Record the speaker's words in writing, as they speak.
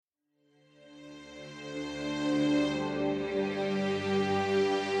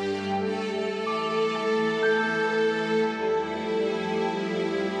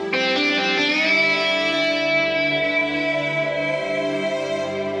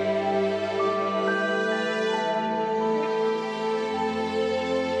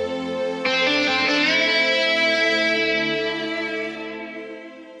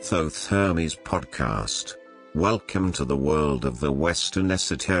Thoth Hermes podcast. Welcome to the world of the Western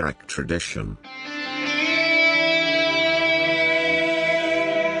esoteric tradition.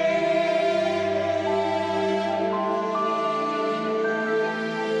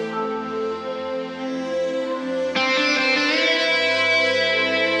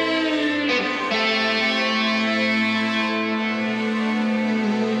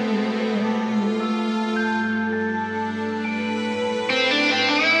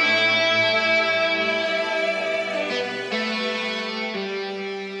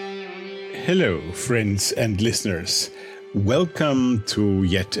 Hello, friends and listeners. Welcome to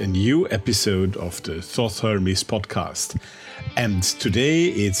yet a new episode of the Thoth Hermes podcast. And today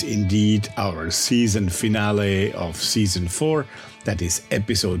it's indeed our season finale of season 4. That is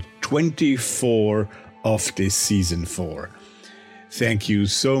episode 24 of this season 4. Thank you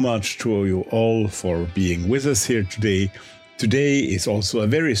so much to you all for being with us here today. Today is also a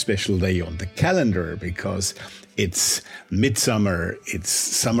very special day on the calendar because it's midsummer, it's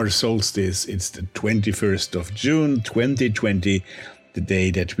summer solstice, it's the 21st of June 2020, the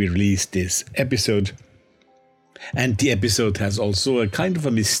day that we released this episode. And the episode has also a kind of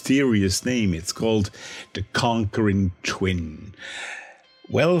a mysterious name. It's called The Conquering Twin.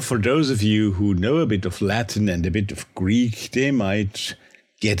 Well, for those of you who know a bit of Latin and a bit of Greek, they might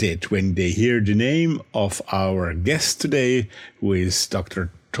get it when they hear the name of our guest today, who is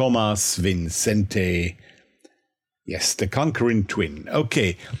Dr. Thomas Vincente. Yes, the Conquering Twin.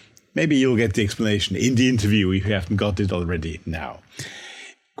 Okay, maybe you'll get the explanation in the interview if you haven't got it already now.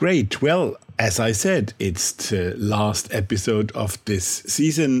 Great. Well, as I said, it's the last episode of this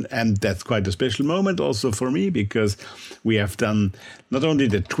season, and that's quite a special moment also for me because we have done not only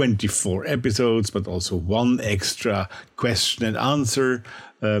the 24 episodes, but also one extra question and answer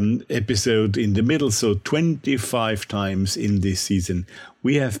episode in the middle. So 25 times in this season,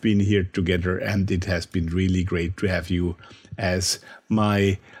 we have been here together, and it has been really great to have you as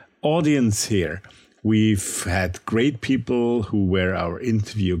my audience here. We've had great people who were our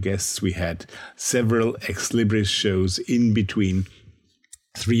interview guests. We had several Ex Libris shows in between,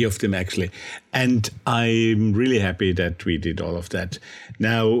 3 of them actually. And I'm really happy that we did all of that.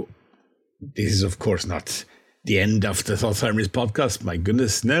 Now, this is of course not the end of the Thoth Hermes podcast. My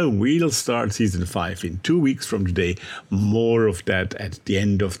goodness, no, we'll start season 5 in 2 weeks from today. More of that at the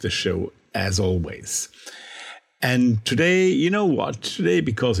end of the show, as always. And today, you know what? Today,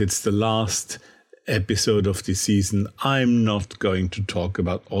 because it's the last episode of this season, I'm not going to talk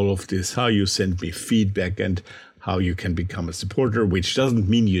about all of this, how you send me feedback and how you can become a supporter, which doesn't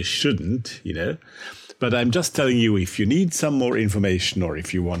mean you shouldn't, But I'm just telling you, if you need some more information or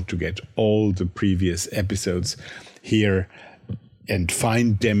if you want to get all the previous episodes here and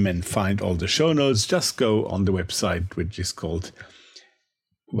find them and find all the show notes, just go on the website, which is called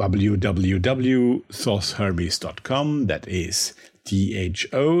www.thothhermes.com. That is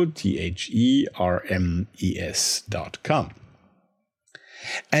THOTHERMES.com.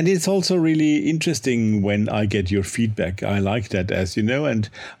 And it's also really interesting when I get your feedback. I like that, as you know, and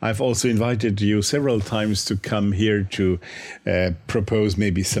I've also invited you several times to come here to propose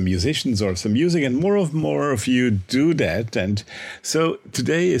maybe some musicians or some music, and more of you do that. And so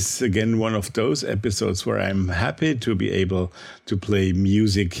today is again one of those episodes where I'm happy to be able to play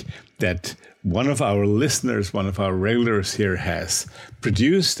music that one of our listeners, one of our regulars here has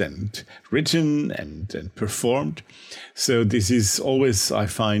produced and written and performed. So this is always, I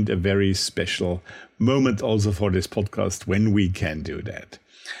find, a very special moment also for this podcast when we can do that.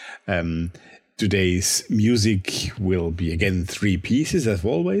 Today's music will be again 3 pieces as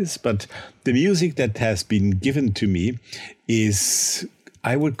always, but the music that has been given to me is,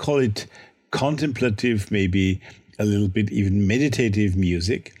 I would call it contemplative, maybe a little bit even meditative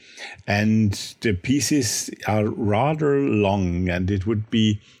music. And the pieces are rather long, and it would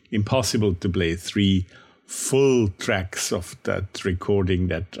be impossible to play 3 full tracks of that recording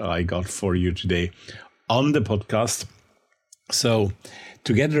that I got for you today on the podcast. So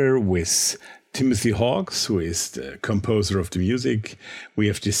together with Timothy Hawks, who is the composer of the music, we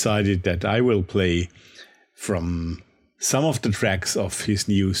have decided that I will play from some of the tracks of his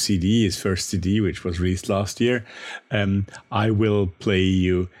new CD, his first CD, which was released last year. I will play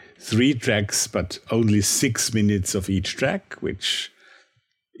you 3 tracks, but only 6 minutes of each track, which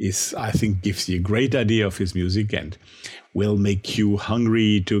is, I think, gives you a great idea of his music and will make you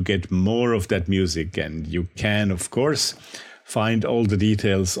hungry to get more of that music. And you can, of course, find all the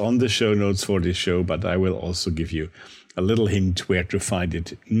details on the show notes for this show, but I will also give you a little hint where to find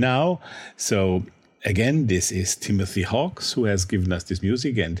it now. So again, this is Timothy Hawks who has given us this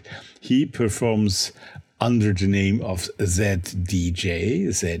music, and he performs under the name of ZDJ.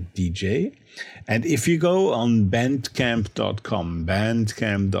 And if you go on bandcamp.com,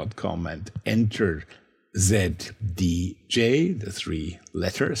 and enter ZDJ, the 3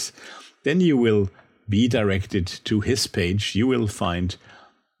 letters, then you will be directed to his page. You will find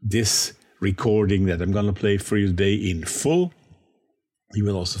this recording that I'm going to play for you today in full. You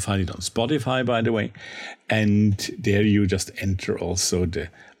will also find it on Spotify, by the way. And there you just enter also the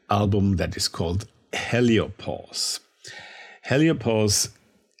album that is called Heliopause. Heliopause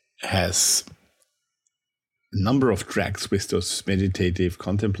has a number of tracks with those meditative,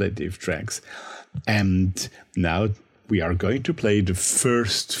 contemplative tracks. And now we are going to play the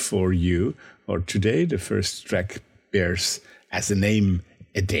first for you, or today the first track bears as a name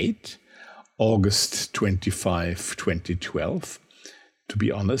a date, August 25, 2012. To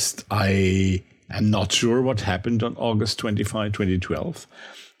be honest, I am not sure what happened on August 25, 2012,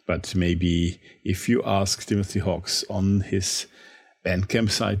 but maybe if you ask Timothy Hawks on his Bandcamp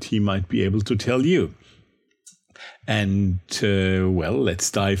site, he might be able to tell you. And, well,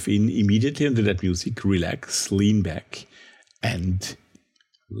 let's dive in immediately into that music, relax, lean back, and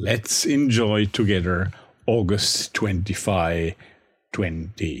let's enjoy together August 25,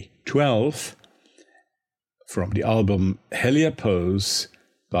 2012 from the album Heliopause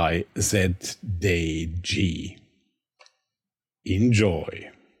by ZDJ. Enjoy.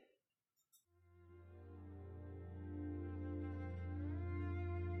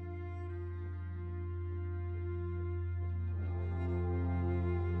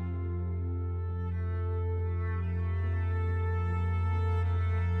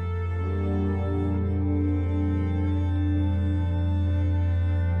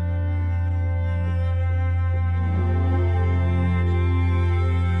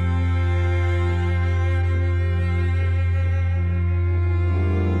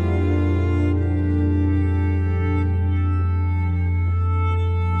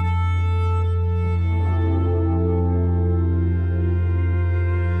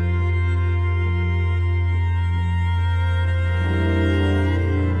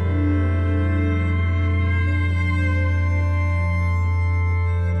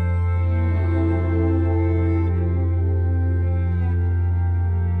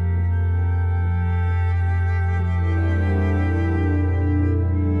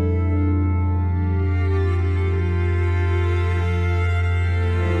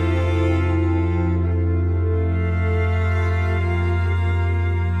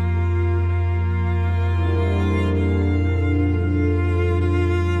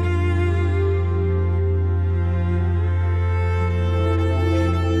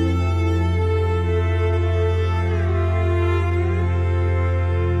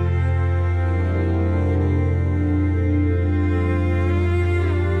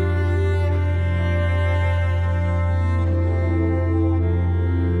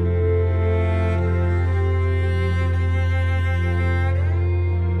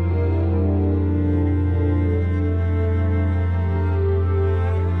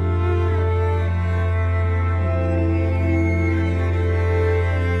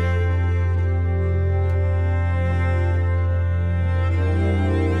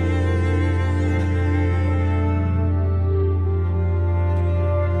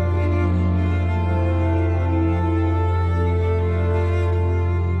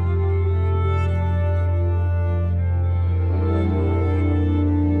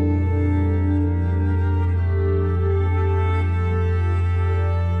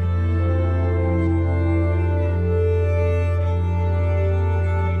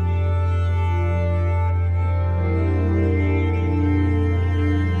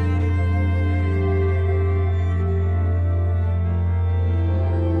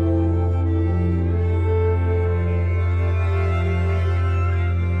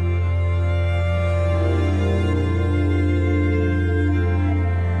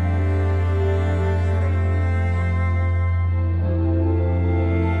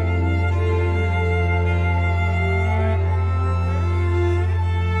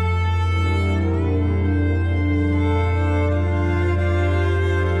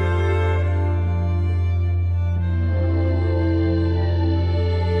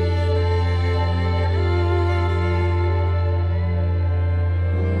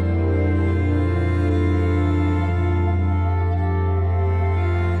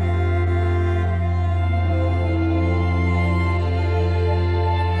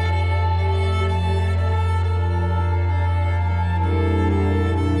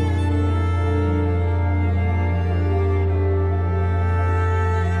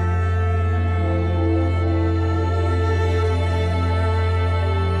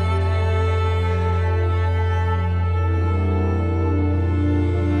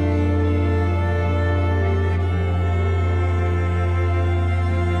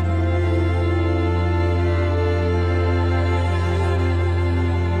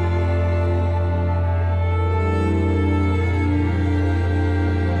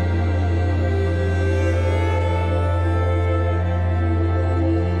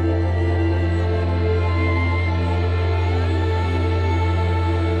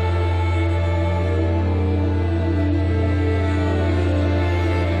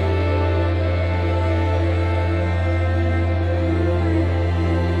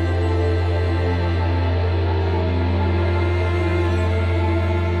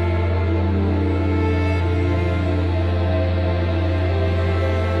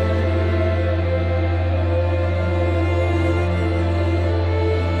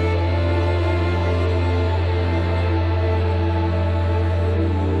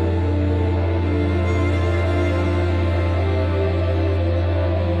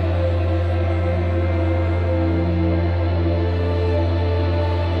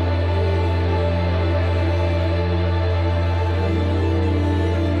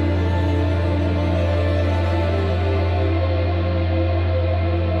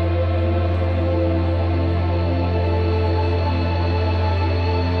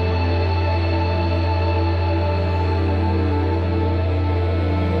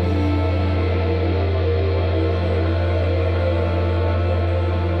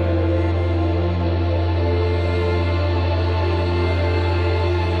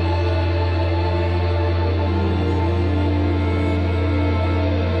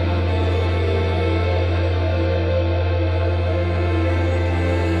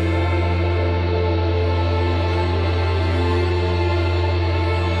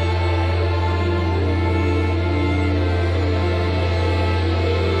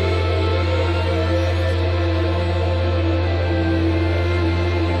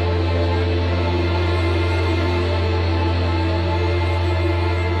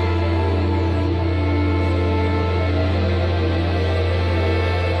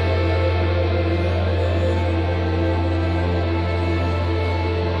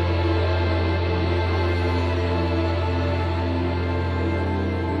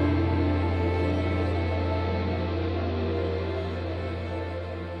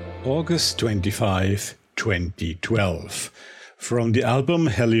 August 25, 2012. From the album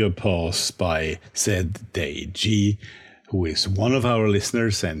Heliopause by ZDG, who is one of our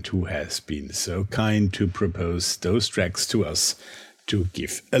listeners and who has been so kind to propose those tracks to us to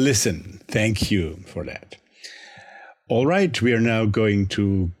give a listen. Thank you for that. All right, we are now going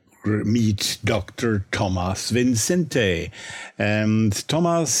to meet Dr. Thomas Vincente. And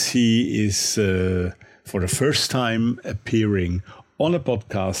Thomas, he is for the first time appearing on a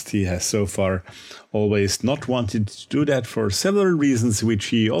podcast. He has so far always not wanted to do that for several reasons, which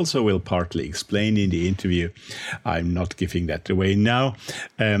he also will partly explain in the interview. I'm not giving that away now,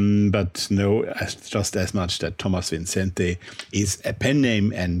 but know just as much that Thomas Vincente is a pen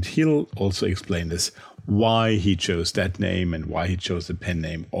name, and he'll also explain us why he chose that name and why he chose the pen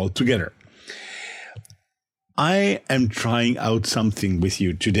name altogether. I am trying out something with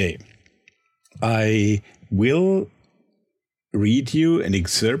you today. I will read you an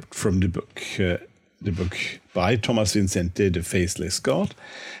excerpt from the book by Thomas Vincente, The Faceless God,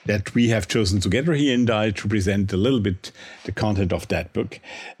 that we have chosen together, he and I, to present a little bit the content of that book.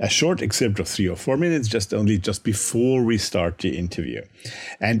 A short excerpt of 3 or 4 minutes, just before we start the interview.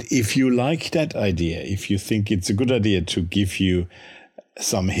 And if you like that idea, if you think it's a good idea to give you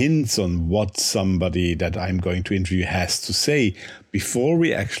some hints on what somebody that I'm going to interview has to say before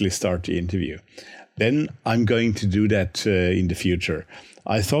we actually start the interview, then I'm going to do that in the future.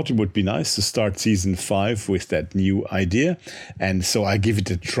 I thought it would be nice to start season 5 with that new idea. And so I give it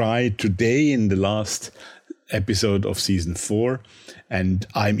a try today in the last episode of season 4. And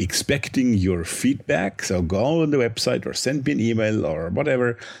I'm expecting your feedback. So go on the website or send me an email or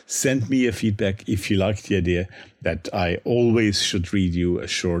whatever. Send me a feedback if you like the idea that I always should read you a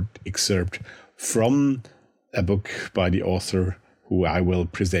short excerpt from a book by the author who I will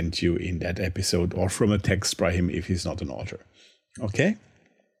present you in that episode, or from a text by him if he's not an author. Okay?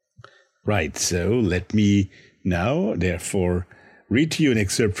 Right, so let me now, therefore, read to you an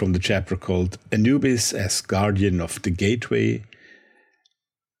excerpt from the chapter called Anubis as Guardian of the Gateway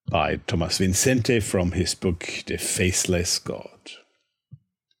by Thomas Vincente from his book The Faceless God.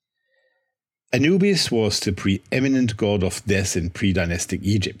 Anubis was the preeminent god of death in pre-dynastic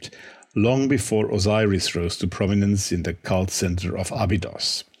Egypt, long before Osiris rose to prominence in the cult center of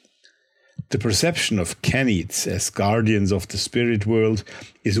Abydos. The perception of Kanites as guardians of the spirit world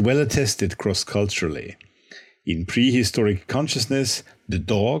is well attested cross-culturally. In prehistoric consciousness, the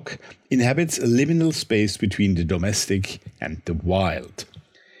dog inhabits a liminal space between the domestic and the wild.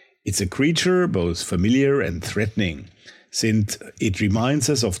 It's a creature both familiar and threatening, since it reminds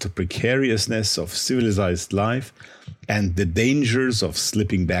us of the precariousness of civilized life and the dangers of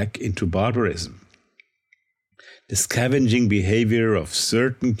slipping back into barbarism. The scavenging behavior of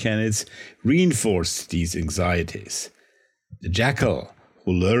certain Kanites reinforced these anxieties. The jackal,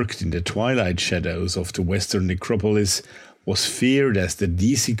 who lurked in the twilight shadows of the western necropolis, was feared as the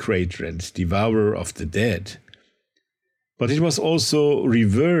desecrator and devourer of the dead. But it was also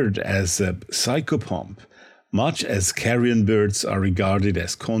revered as a psychopomp, much as carrion birds are regarded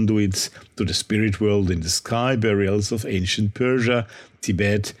as conduits to the spirit world in the sky burials of ancient Persia,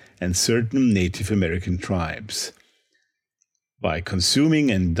 Tibet, and certain Native American tribes. By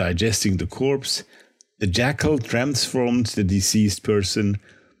consuming and digesting the corpse, the jackal transformed the deceased person,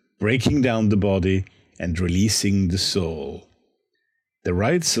 breaking down the body and releasing the soul. The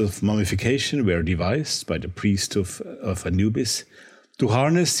rites of mummification were devised by the priest of Anubis to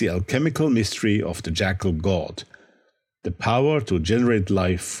harness the alchemical mystery of the jackal god, the power to generate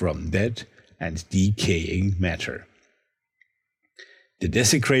life from dead and decaying matter. The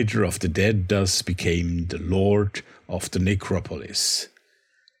desecrator of the dead thus became the lord of the necropolis.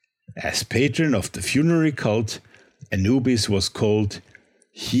 As patron of the funerary cult, Anubis was called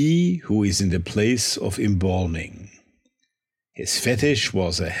he who is in the place of embalming. His fetish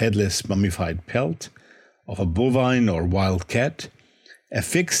was a headless mummified pelt of a bovine or wild cat,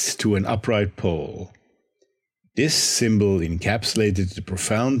 affixed to an upright pole. This symbol encapsulated the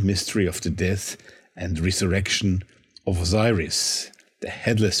profound mystery of the death and resurrection of Osiris, the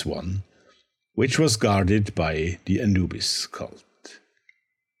Headless One, which was guarded by the Anubis cult.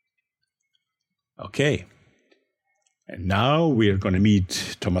 Okay, and now we are going to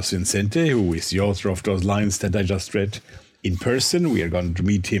meet Thomas Vincente, who is the author of those lines that I just read, in person. We are going to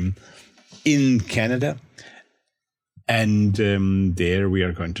meet him in Canada. And there we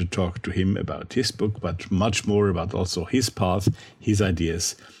are going to talk to him about his book, but much more about also his path, his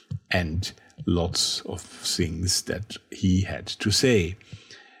ideas, and lots of things that he had to say.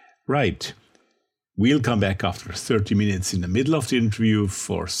 Right. We'll come back after 30 minutes in the middle of the interview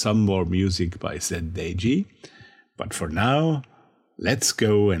for some more music by ZDG. But for now, let's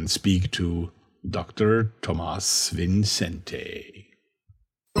go and speak to Dr. Tomás Vincente.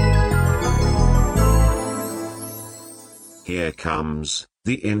 Here comes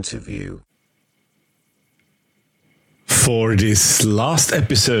the interview. For this last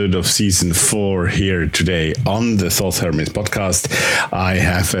episode of season 4 here today on the Thought Hermes podcast, I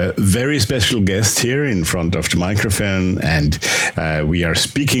have a very special guest here in front of the microphone, and we are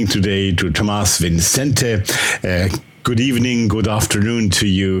speaking today to Tomás Vincente. Good evening, good afternoon to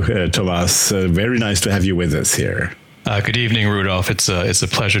you, Tomás. Very nice to have you with us here. Good evening, Rudolf. It's a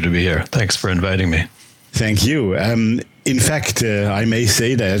pleasure to be here. Thanks for inviting me. Thank you. In fact, I may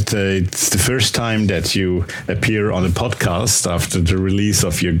say that it's the first time that you appear on a podcast after the release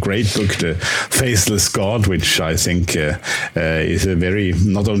of your great book, The Faceless God, which I think is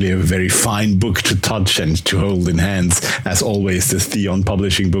not only a very fine book to touch and to hold in hands, as always the Theon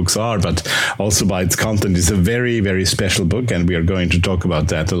Publishing books are, but also by its content is a very, very special book, and we are going to talk about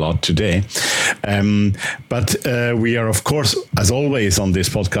that a lot today. But we are, of course, as always on this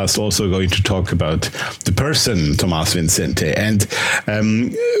podcast, also going to talk about the person, Tomás Vincente. And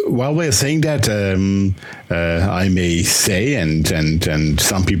while we're saying that, I may say, and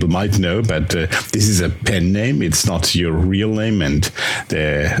some people might know, but this is a pen name. It's not your real name. And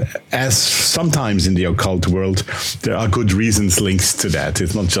as sometimes in the occult world, there are good reasons links to that.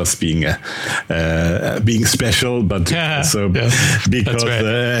 It's not just being special, but also because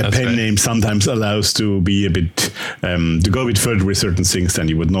a pen name sometimes allows to be a bit, to go a bit further with certain things than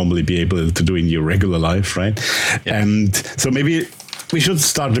you would normally be able to do in your regular life, right? Yeah. And so maybe we should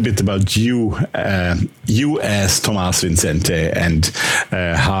start a bit about you as Tomás Vincente, and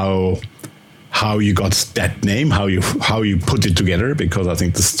how you got that name, how you put it together, because I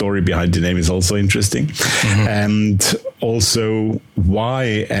think the story behind the name is also interesting, and also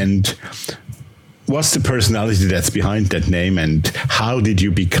why and what's the personality that's behind that name, and how did you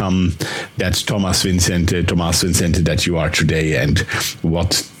become that Tomás Vincente that you are today, and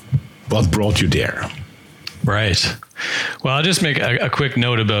what brought you there? Right. Well, I'll just make a quick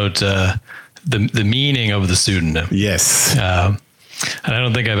note about the meaning of the pseudonym. Yes. And I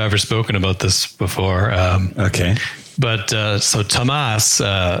don't think I've ever spoken about this before. Okay. But so Tomás,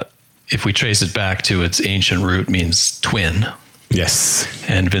 if we trace it back to its ancient root, means twin. Yes.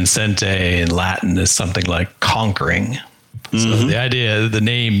 And Vincente in Latin is something like conquering. So the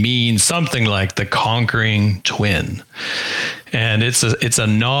name means something like the conquering twin. And it's a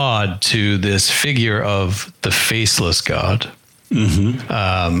nod to this figure of the faceless God,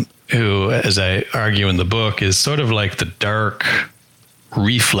 who, as I argue in the book, is sort of like the dark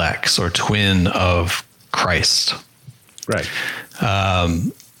reflex or twin of Christ. Right.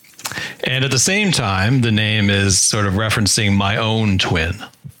 And at the same time, the name is sort of referencing my own twin,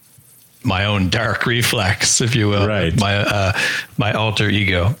 my own dark reflex, if you will, right. My alter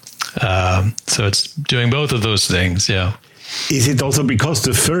ego. So it's doing both of those things. Yeah. Is it also because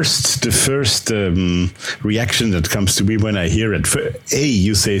the first reaction that comes to me when I hear it,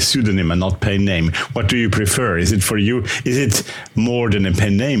 you say pseudonym and not pen name. What do you prefer? Is it for you? Is it more than a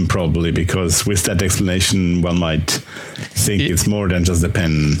pen name? Probably, because with that explanation, one might think it's more than just a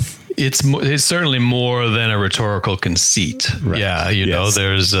pen. It's certainly more than a rhetorical conceit. Right. Yeah, you know,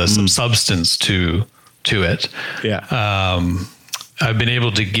 there's some substance to it. Yeah. I've been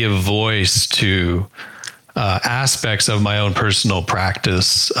able to give voice to aspects of my own personal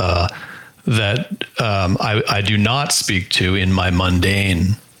practice that I do not speak to in my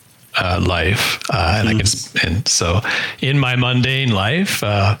mundane life, and so in my mundane life.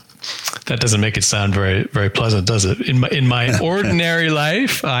 That doesn't make it sound very, very pleasant, does it? In my ordinary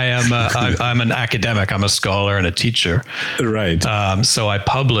life, I'm an academic. I'm a scholar and a teacher. Right. So I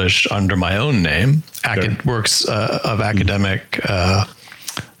publish under my own name works of academic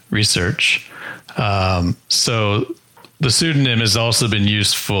research. So the pseudonym has also been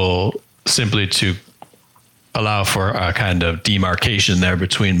useful simply to allow for a kind of demarcation there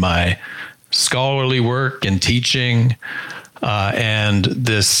between my scholarly work and teaching. And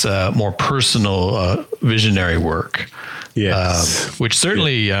this more personal visionary work, which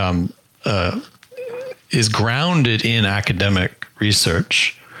certainly is grounded in academic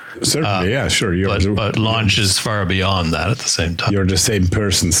research. Certainly, yeah, sure. But launches far beyond that at the same time. You're the same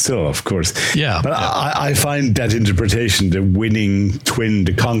person still, of course. Yeah. But yeah. I find that interpretation, the winning twin,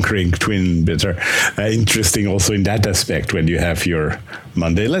 the conquering twin, better interesting also in that aspect when you have your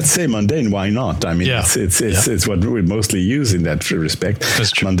mundane. Let's say mundane, why not? I mean, it's what we mostly use in that respect.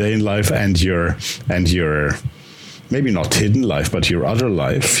 That's true. Mundane life and your maybe not hidden life, but your other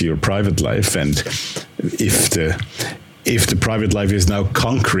life, your private life. And if the private life is now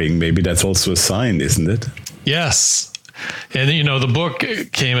conquering, maybe that's also a sign, isn't it? Yes. And, the book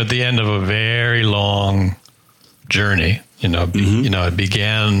came at the end of a very long journey. I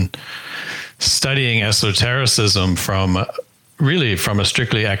began studying esotericism from a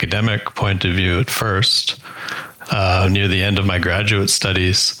strictly academic point of view at first, near the end of my graduate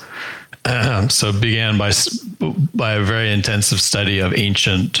studies. So it began by a very intensive study of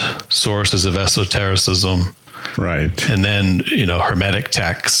ancient sources of esotericism. Right. And then, Hermetic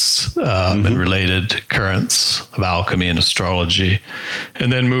texts and related currents of alchemy and astrology.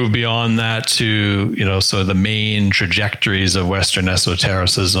 And then move beyond that to, so the main trajectories of Western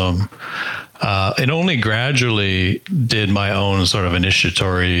esotericism. And only gradually did my own sort of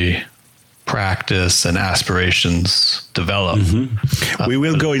initiatory practice and aspirations develop. We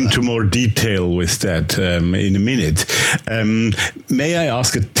will go into more detail with that in a minute. May I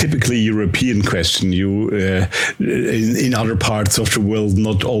ask a typically European question? You, in other parts of the world,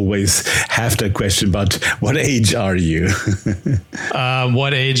 not always have that question, but what age are you?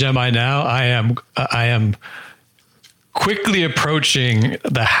 What age am I now? I am quickly approaching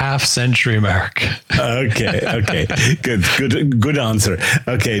the half-century mark. Okay. Good answer.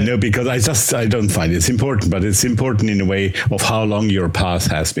 Okay, no, because I don't find it's important, but it's important in a way of how long your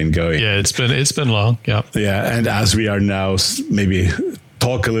path has been going. Yeah, it's been long. Yeah. Yeah, and as we are now, maybe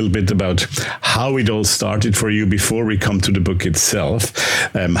talk a little bit about how it all started for you before we come to the book itself,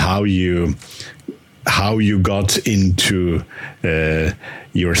 how you got into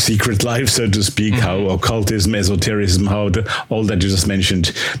your secret life, so to speak, how occultism, esotericism, how all that you just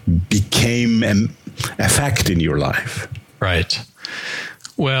mentioned became a fact in your life. Right.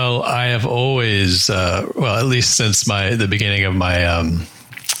 Well, I have always, at least since the beginning of my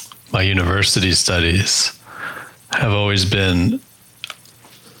my university studies, have always been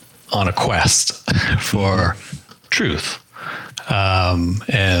on a quest for truth.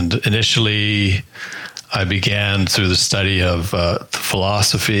 And initially, I began through the study of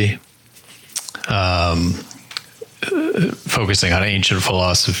philosophy, focusing on ancient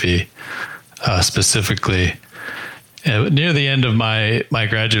philosophy specifically. And near the end of my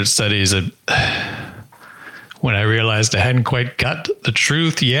graduate studies, when I realized I hadn't quite got the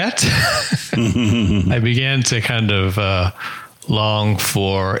truth yet, I began to kind of long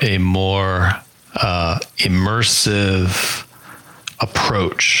for a more immersive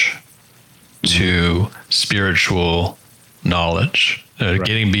approach to spiritual knowledge, right.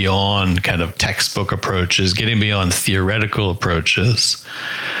 Getting beyond kind of textbook approaches, getting beyond theoretical approaches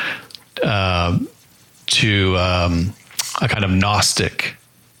to a kind of Gnostic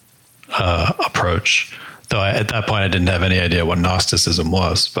approach. Though at that point I didn't have any idea what Gnosticism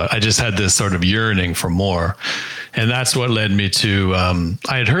was, but I just had this sort of yearning for more. And that's what led me to,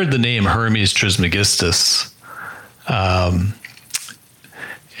 I had heard the name Hermes Trismegistus,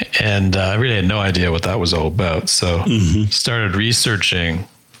 and I really had no idea what that was all about. So started researching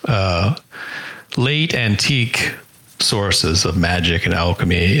late antique sources of magic and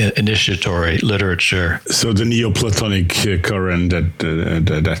alchemy, initiatory literature. So the Neoplatonic current,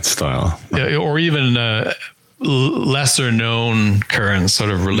 that style. Or even lesser known currents sort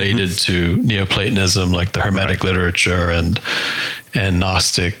of related to Neoplatonism, like the Hermetic literature and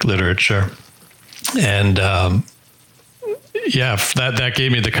Gnostic literature. And that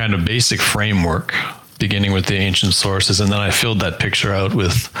gave me the kind of basic framework, beginning with the ancient sources. And then I filled that picture out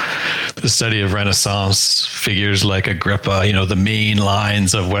with the study of Renaissance figures like Agrippa, the main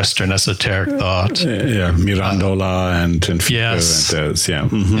lines of Western esoteric thought. Mirandola and yes. And those,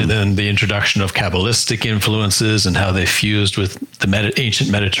 And then the introduction of Kabbalistic influences and how they fused with the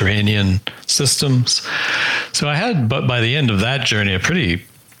ancient Mediterranean systems. So I had, but by the end of that journey, a pretty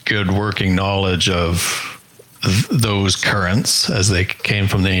good working knowledge of those currents as they came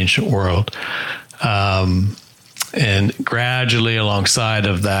from the ancient world. And gradually alongside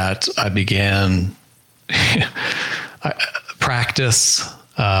of that, I began practice,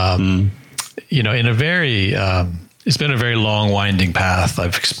 in a very, it's been a very long winding path.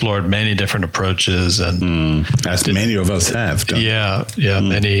 I've explored many different approaches and as many of us have done.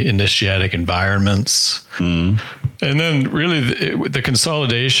 Many initiatic environments. And then really the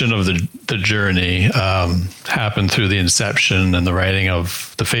consolidation of the journey happened through the inception and the writing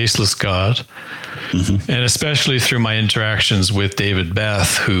of The Faceless God. And especially through my interactions with David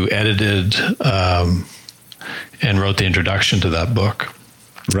Beth, who edited and wrote the introduction to that book.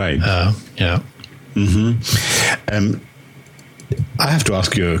 Right. I have to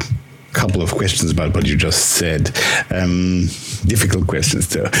ask you a couple of questions about what you just said. Difficult questions,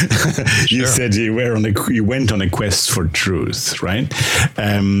 though. You said you went on a quest for truth, right?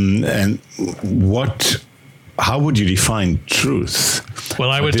 And how would you define truth?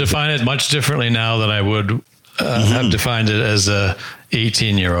 Well, I would define it much differently now than I would have defined it as a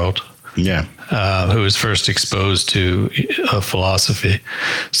 18-year-old. Yeah. Who was first exposed to philosophy.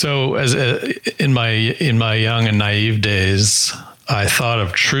 So, in my young and naive days, I thought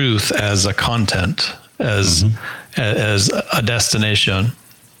of truth as a content, as a destination.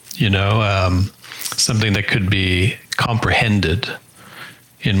 Something that could be comprehended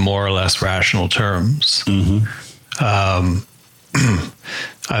in more or less rational terms.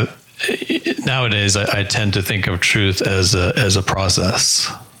 Nowadays, I tend to think of truth as a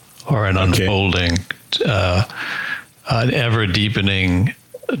process. Or an unfolding, an ever-deepening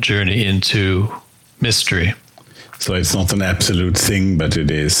journey into mystery. So it's not an absolute thing, but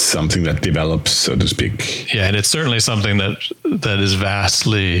it is something that develops, so to speak. Yeah, and it's certainly something that is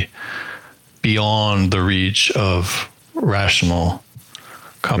vastly beyond the reach of rational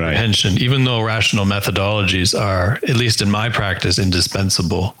comprehension, even though rational methodologies are, at least in my practice,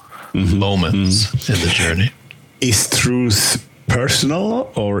 indispensable moments in the journey. Is truth personal,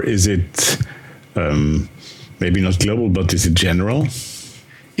 or is it maybe not global, but is it general?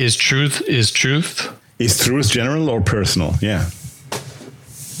 Is truth general or personal? Yeah.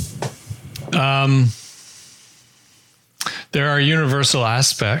 There are universal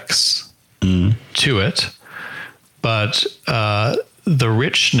aspects to it, but the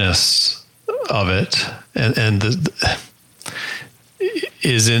richness of it and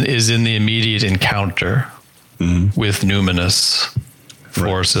is in the immediate encounter with numinous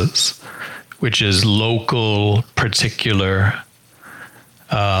forces, which is local, particular,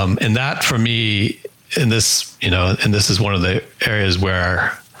 and that for me, and this is one of the areas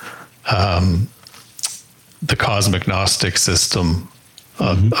where the cosmic Gnostic system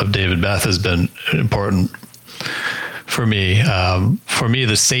of David Beth has been important for me. For me,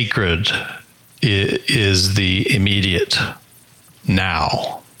 the sacred is the immediate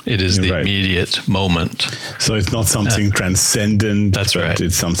now. It is the immediate moment. So it's not something transcendent. That's right.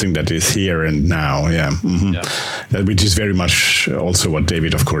 It's something that is here and now. Yeah. Which is very much also what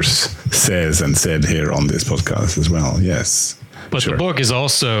David, of course, says and said here on this podcast as well. Yes. But the book is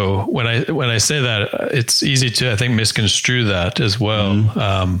also, when I say that, it's easy to, I think, misconstrue that as well.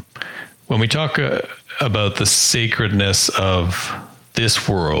 When we talk about the sacredness of this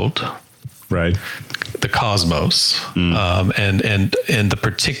world, right, the cosmos, and the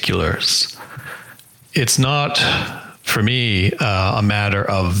particulars, it's not, for me, a matter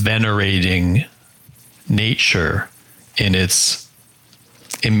of venerating nature in its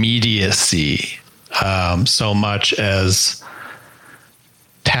immediacy, so much as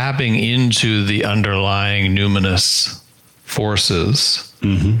tapping into the underlying numinous forces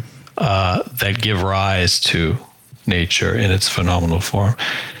that give rise to nature in its phenomenal form.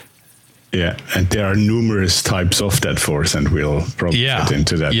 Yeah, and there are numerous types of that force, and we'll probably get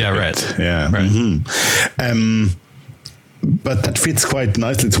into that. Yeah, right. Yeah, right. But that fits quite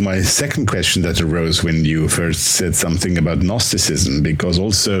nicely to my second question that arose when you first said something about Gnosticism, because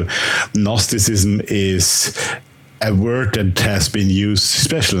also Gnosticism is a word that has been used,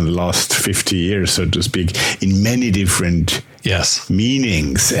 especially in the last 50 years, so to speak, in many different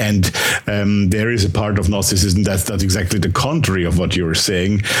meanings. And there is a part of Gnosticism that's not exactly the contrary of what you were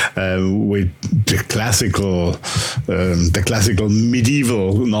saying, with the classical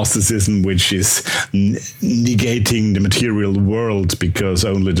medieval Gnosticism, which is negating the material world because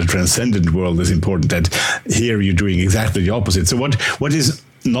only the transcendent world is important. That here you're doing exactly the opposite. So what is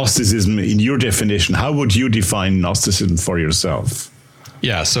Gnosticism in your definition? How would you define Gnosticism for yourself?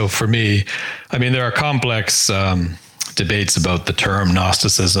 Yeah, so for me, I mean, there are complex debates about the term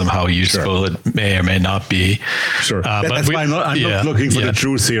Gnosticism, how useful it may or may not be. Sure, that's why I'm not looking for the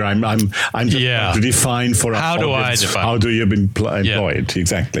truth here. I'm just trying to define for how do I define? How do you employ it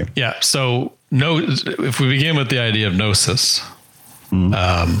exactly? Yeah. So if we begin with the idea of gnosis,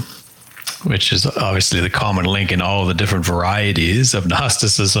 which is obviously the common link in all the different varieties of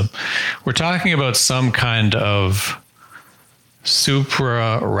Gnosticism, we're talking about some kind of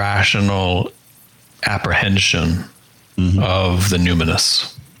supra-rational apprehension of the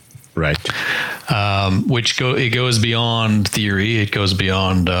numinous. Right. It goes beyond theory. It goes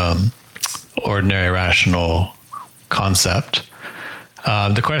beyond ordinary rational concept.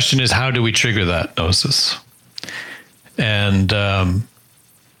 The question is, how do we trigger that gnosis? And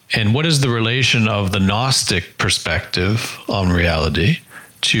what is the relation of the Gnostic perspective on reality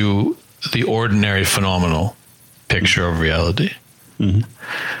to the ordinary phenomenal picture of reality?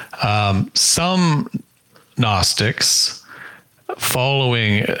 Some Gnostics,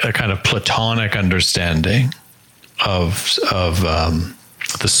 following a kind of Platonic understanding of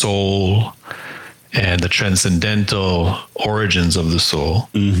the soul and the transcendental origins of the soul,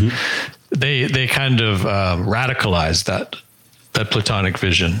 they kind of radicalize that Platonic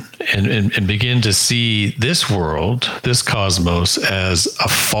vision and begin to see this world, this cosmos, as a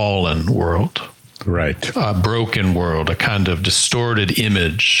fallen world, Right. a broken world, a kind of distorted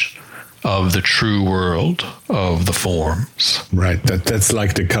image of the true world of the forms. Right. That's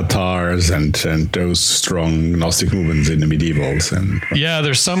like the Cathars and those strong Gnostic movements in the medievals. And Yeah,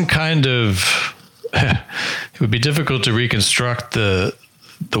 there's some kind of, it would be difficult to reconstruct the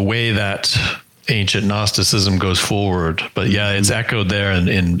way that ancient Gnosticism goes forward, but yeah, it's echoed there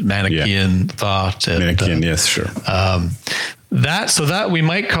in Manichaean thought. And, Manichaean, yes, sure. that we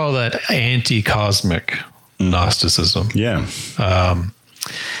might call that anti-cosmic Gnosticism. Yeah.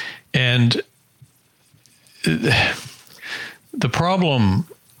 And the problem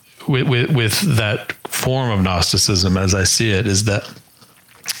with that form of Gnosticism, as I see it, is that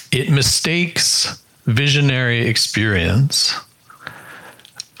it mistakes visionary experience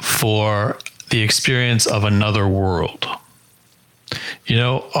for the experience of another world. You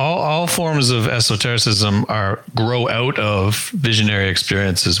know, all forms of esotericism grow out of visionary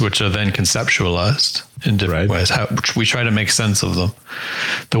experiences, which are then conceptualized in different ways. Which we try to make sense of them.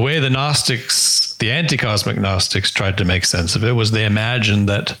 The way the Gnostics, the anti-cosmic Gnostics, tried to make sense of it was they imagined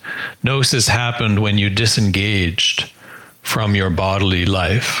that gnosis happened when you disengaged from your bodily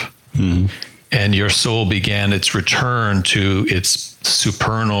life, and your soul began its return to its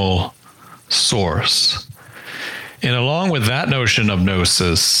supernal source. And along with that notion of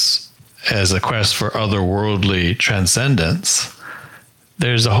gnosis as a quest for otherworldly transcendence,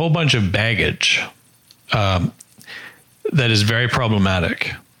 there's a whole bunch of baggage that is very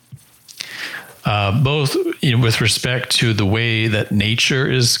problematic, both with respect to the way that nature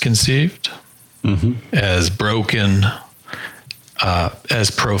is conceived as broken,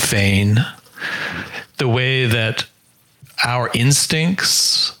 as profane, the way that our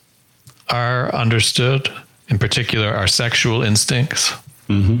instincts are understood, in particular our sexual instincts.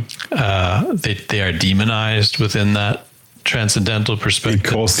 They are demonized within that transcendental perspective.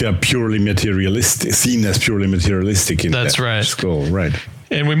 Because they are purely materialistic, seen as purely materialistic in That's that right. school, right?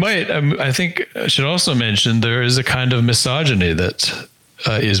 And we might, I think I should also mention, there is a kind of misogyny that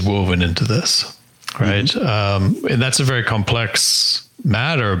is woven into this, right? And that's a very complex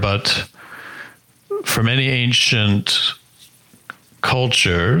matter, but for many ancient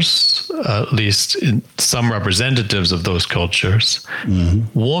cultures, at least in some representatives of those cultures,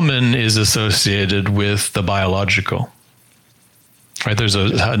 woman is associated with the biological. Right? There's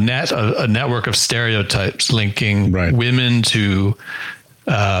a network of stereotypes linking women to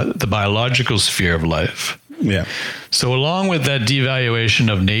the biological sphere of life. Yeah. So along with that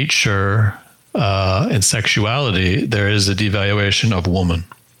devaluation of nature and sexuality, there is a devaluation of woman.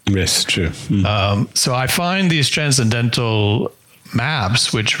 Yes, true. So I find these transcendental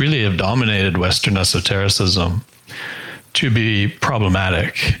maps, which really have dominated Western esotericism, to be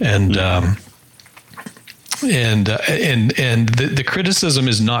problematic, and the criticism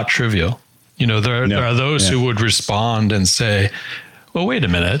is not trivial. You know, there are those who would respond and say, "Well, wait a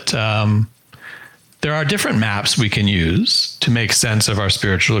minute. There are different maps we can use to make sense of our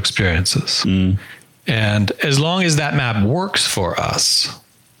spiritual experiences, and as long as that map works for us,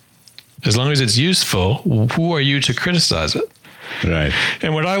 as long as it's useful, who are you to criticize it?" Right.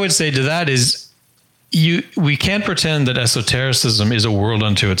 And what I would say to that is, we can't pretend that esotericism is a world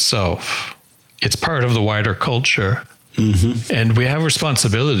unto itself. It's part of the wider culture. And we have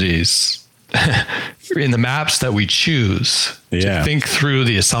responsibilities in the maps that we choose to think through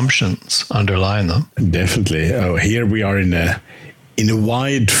the assumptions underlying them. Definitely. Oh, here we are in a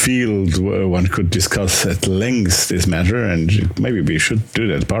wide field where one could discuss at length this matter, and maybe we should do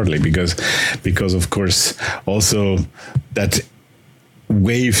that partly because of course also that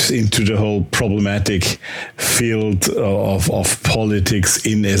waves into the whole problematic field of politics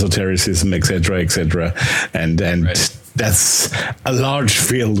in esotericism, etc., and that's a large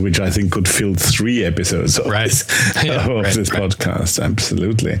field which I think could fill 3 episodes of this podcast.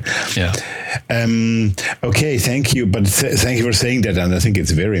 Absolutely. Yeah. Okay, thank you. But thank you for saying that, and I think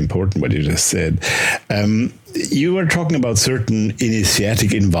it's very important what you just said. You were talking about certain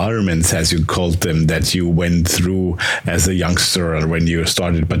initiatic environments, as you called them, that you went through as a youngster or when you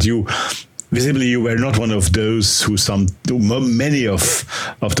started, but visibly, you were not one of those many of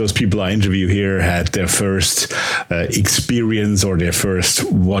those people I interview here had their first experience or their first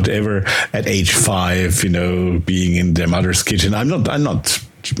whatever at age 5, being in their mother's kitchen. I'm not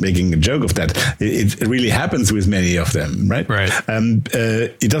making a joke of that. It really happens with many of them, right? Right.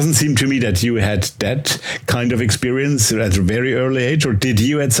 It doesn't seem to me that you had that kind of experience at a very early age, or did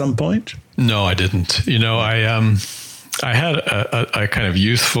you at some point? No, I didn't. I had a kind of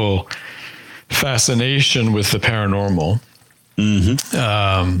youthful fascination with the paranormal.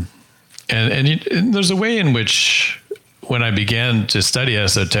 And there's a way in which, when I began to study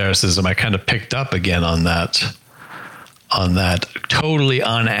esotericism, I kind of picked up again on that totally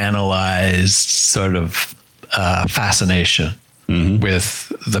unanalyzed sort of fascination with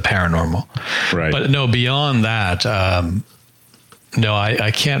the paranormal. Right. But no, beyond that, no,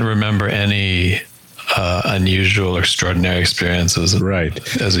 I can't remember any unusual or extraordinary experiences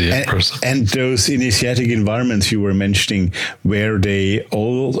as a young person. And those initiatic environments you were mentioning, were they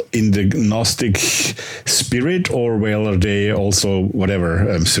all in the Gnostic spirit, or were they also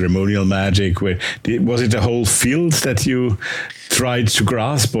ceremonial magic? Was it a whole field that you tried to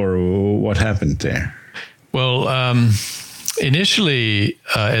grasp, or what happened there? Well, initially,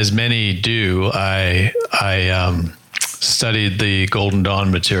 as many do, I studied the Golden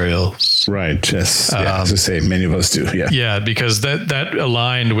Dawn materials. Right. Yes. As I say, many of us do. Yeah. Yeah, because that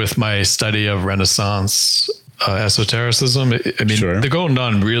aligned with my study of Renaissance esotericism. I mean, Sure. The Golden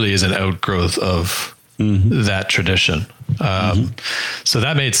Dawn really is an outgrowth of that tradition. So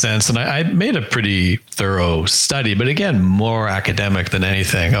that made sense. And I made a pretty thorough study, but again, more academic than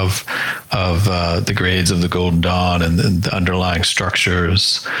anything of the grades of the Golden Dawn and the underlying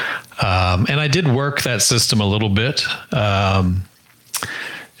structures. And I did work that system a little bit.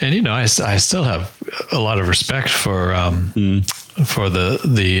 And, you know, I still have a lot of respect for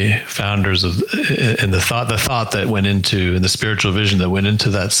the founders of and the thought that went into, and the spiritual vision that went into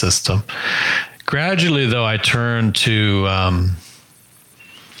that system. Gradually, though, I turned to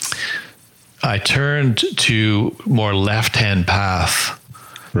more left-hand path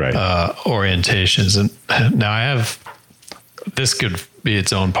orientations, and now this could be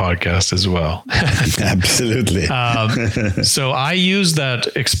its own podcast as well. Absolutely. So I use that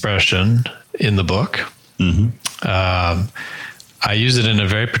expression in the book. I use it in a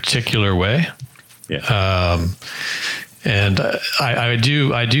very particular way. Yeah. And I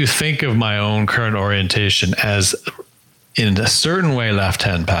do think of my own current orientation as, in a certain way,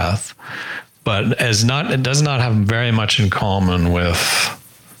 left-hand path, but it does not have very much in common with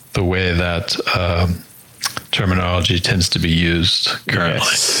the way that terminology tends to be used currently.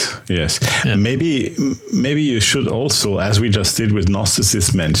 Yes. Yeah. Maybe you should also, as we just did with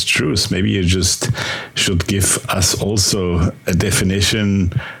Gnosticism and truth, maybe you just should give us also a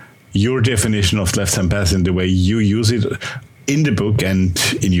definition, your definition of left-hand path in the way you use it in the book and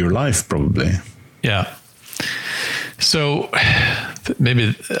in your life, probably. Yeah. So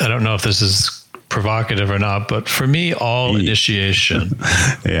maybe, I don't know if this is provocative or not, but for me, all initiation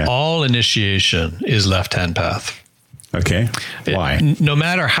is left-hand path. Okay. Why? No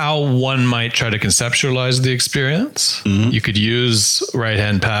matter how one might try to conceptualize the experience, you could use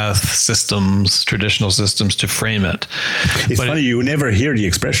right-hand path systems, traditional systems, to frame it. It's funny, you never hear the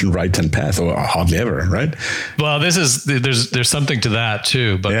expression right-hand path, or hardly ever, right? Well, there's something to that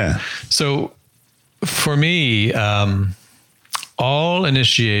too. But so for me, all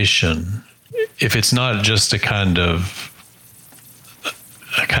initiation, if it's not just a kind of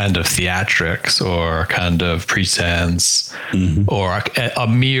theatrics or a kind of pretense or a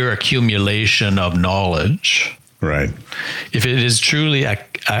mere accumulation of knowledge, right? If it is truly a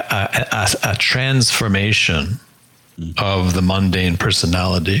transformation of the mundane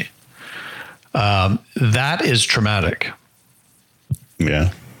personality, that is traumatic.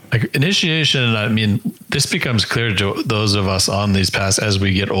 Yeah. Like initiation, I mean, this becomes clear to those of us on these paths as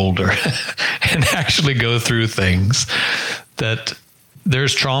we get older and actually go through things, that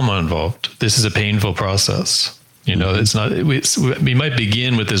there's trauma involved. This is a painful process. You know, it's not, we might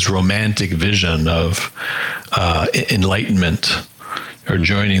begin with this romantic vision of enlightenment or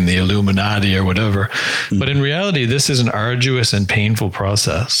joining the Illuminati or whatever. But in reality, this is an arduous and painful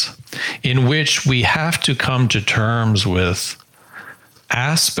process in which we have to come to terms with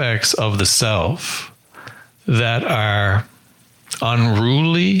aspects of the self that are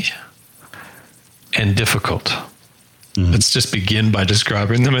unruly and difficult. Let's just begin by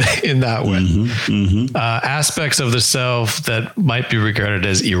describing them in that way. Aspects of the self that might be regarded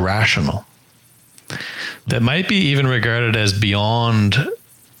as irrational, that might be even regarded as beyond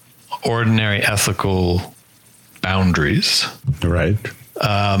ordinary ethical boundaries. Right.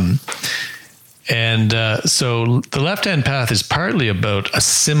 So the left-hand path is partly about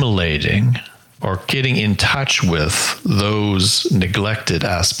assimilating or getting in touch with those neglected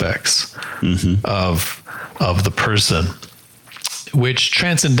aspects of the person, which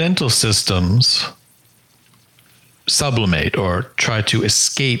transcendental systems sublimate or try to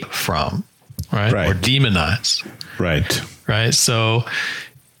escape from, right? Or demonize. Right. So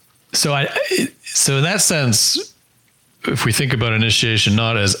in that sense, if we think about initiation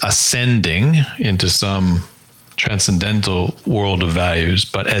not as ascending into some transcendental world of values,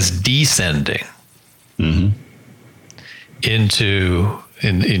 but as descending into,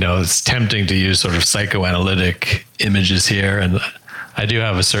 it's tempting to use sort of psychoanalytic images here, and I do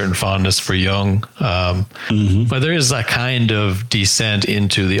have a certain fondness for Jung, but there is a kind of descent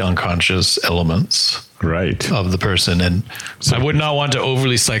into the unconscious elements of the person. And so I would not want to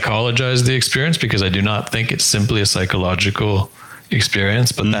overly psychologize the experience, because I do not think it's simply a psychological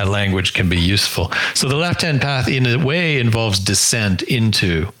experience, but that language can be useful. So the left-hand path in a way involves descent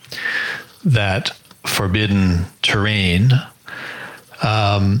into that forbidden terrain.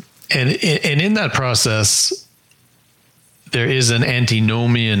 And in that process, there is an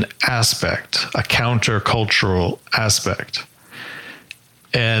antinomian aspect, a countercultural aspect.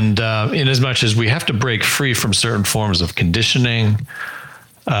 And in as much as we have to break free from certain forms of conditioning,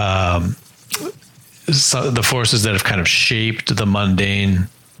 so the forces that have kind of shaped the mundane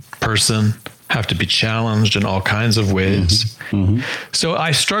person have to be challenged in all kinds of ways. So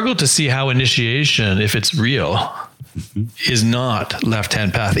I struggle to see how initiation, if it's real, is not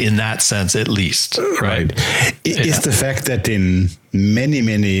left-hand path in that sense, at least. Right. Is the fact that in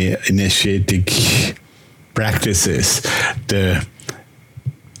many initiatic practices, the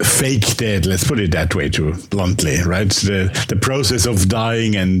fake dead, let's put it that way too bluntly, right? The process of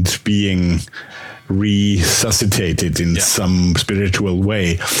dying and being resuscitated in some spiritual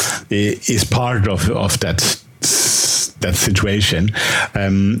way is part of that situation.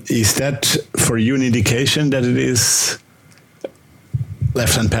 Is that for you an indication that it is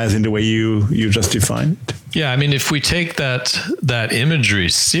left-hand path in the way you just defined? Yeah, I mean, if we take that imagery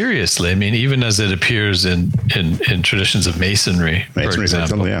seriously, I mean, even as it appears in traditions of Masonry, for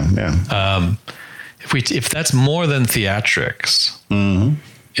example, if that's more than theatrics,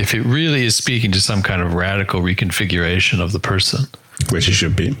 if it really is speaking to some kind of radical reconfiguration of the person, which it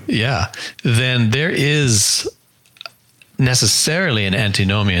should be, then there is necessarily an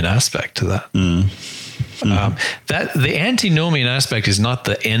antinomian aspect to that. That the antinomian aspect is not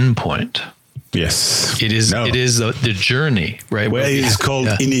the end point. Yes, it is. No. It is the journey, right? Well, it is called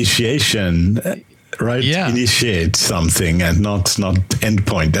initiation, right? Yeah. Initiate something and not end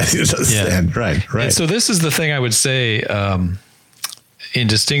point. That you just said, right? And so this is the thing I would say, in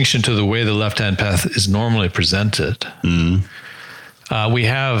distinction to the way the left-hand path is normally presented. We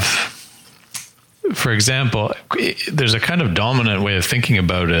have, for example, there's a kind of dominant way of thinking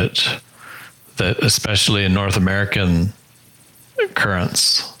about it that, especially in North American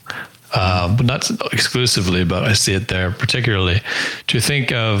currents, but not exclusively, but I see it there particularly, to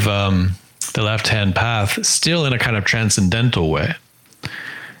think of the left-hand path still in a kind of transcendental way,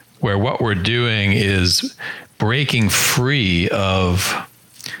 where what we're doing is breaking free of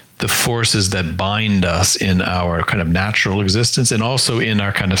the forces that bind us in our kind of natural existence and also in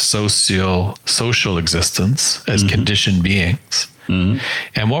our kind of social existence as conditioned beings.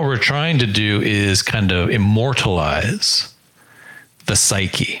 And what we're trying to do is kind of immortalize the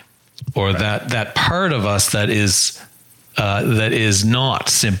psyche, or that part of us that is not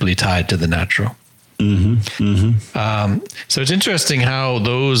simply tied to the natural. So it's interesting how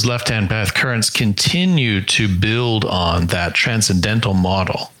those left-hand path currents continue to build on that transcendental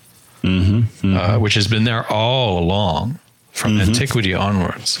model, which has been there all along from antiquity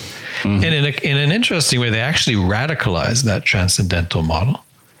onwards. And in an interesting way, they actually radicalize that transcendental model,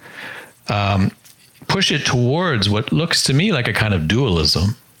 push it towards what looks to me like a kind of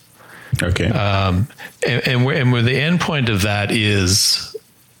dualism. Okay. And where the end point of that is,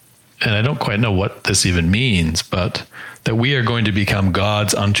 and I don't quite know what this even means, but that we are going to become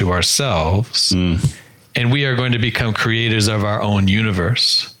gods unto ourselves, and we are going to become creators of our own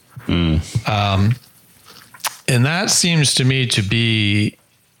universe. And that seems to me to be,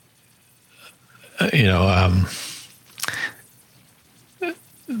 that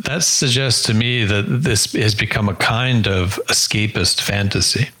suggests to me that this has become a kind of escapist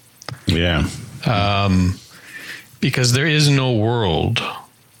fantasy. Yeah. Because there is no world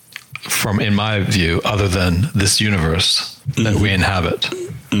in my view, other than this universe that we inhabit.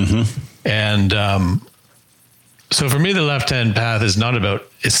 And so for me, the left-hand path is not about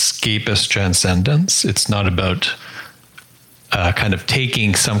escapist transcendence. It's not about kind of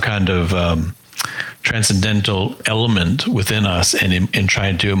taking some kind of transcendental element within us and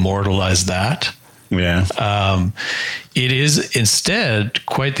trying to immortalize that. Yeah. It is instead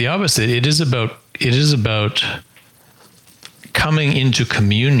quite the opposite. It is about coming into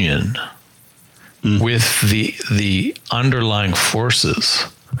communion with the underlying forces,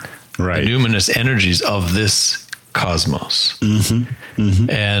 the numinous energies of this cosmos.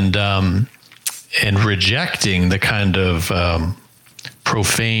 And and rejecting the kind of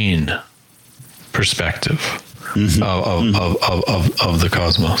profane perspective of the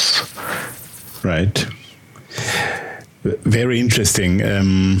cosmos. Right. Very interesting.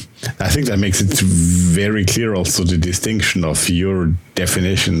 I think that makes it very clear also the distinction of your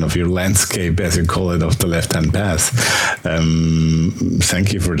definition of your landscape, as you call it, of the left-hand path.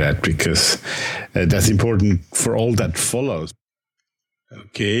 Thank you for that, because that's important for all that follows.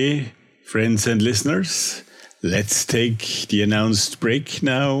 Okay, friends and listeners, let's take the announced break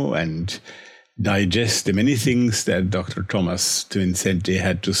now and digest the many things that Dr. Thomas de Vincente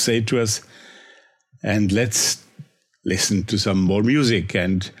had to say to us. And let's listen to some more music,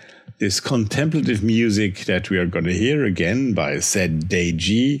 and this contemplative music that we are going to hear again by Zed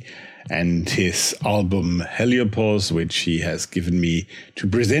Deji and his album Heliopause, which he has given me to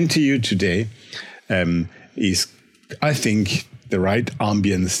present to you today, is, I think, the right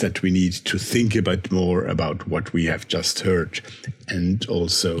ambience that we need to think about more about what we have just heard and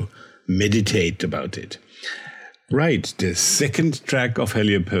also meditate about it. Right, the second track of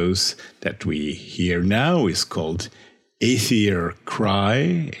Heliopause that we hear now is called Aether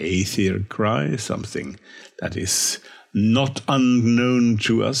Cry, something that is not unknown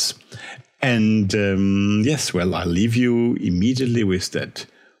to us. And yes, well, I'll leave you immediately with that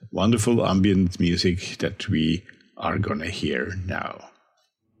wonderful ambient music that we are gonna hear now.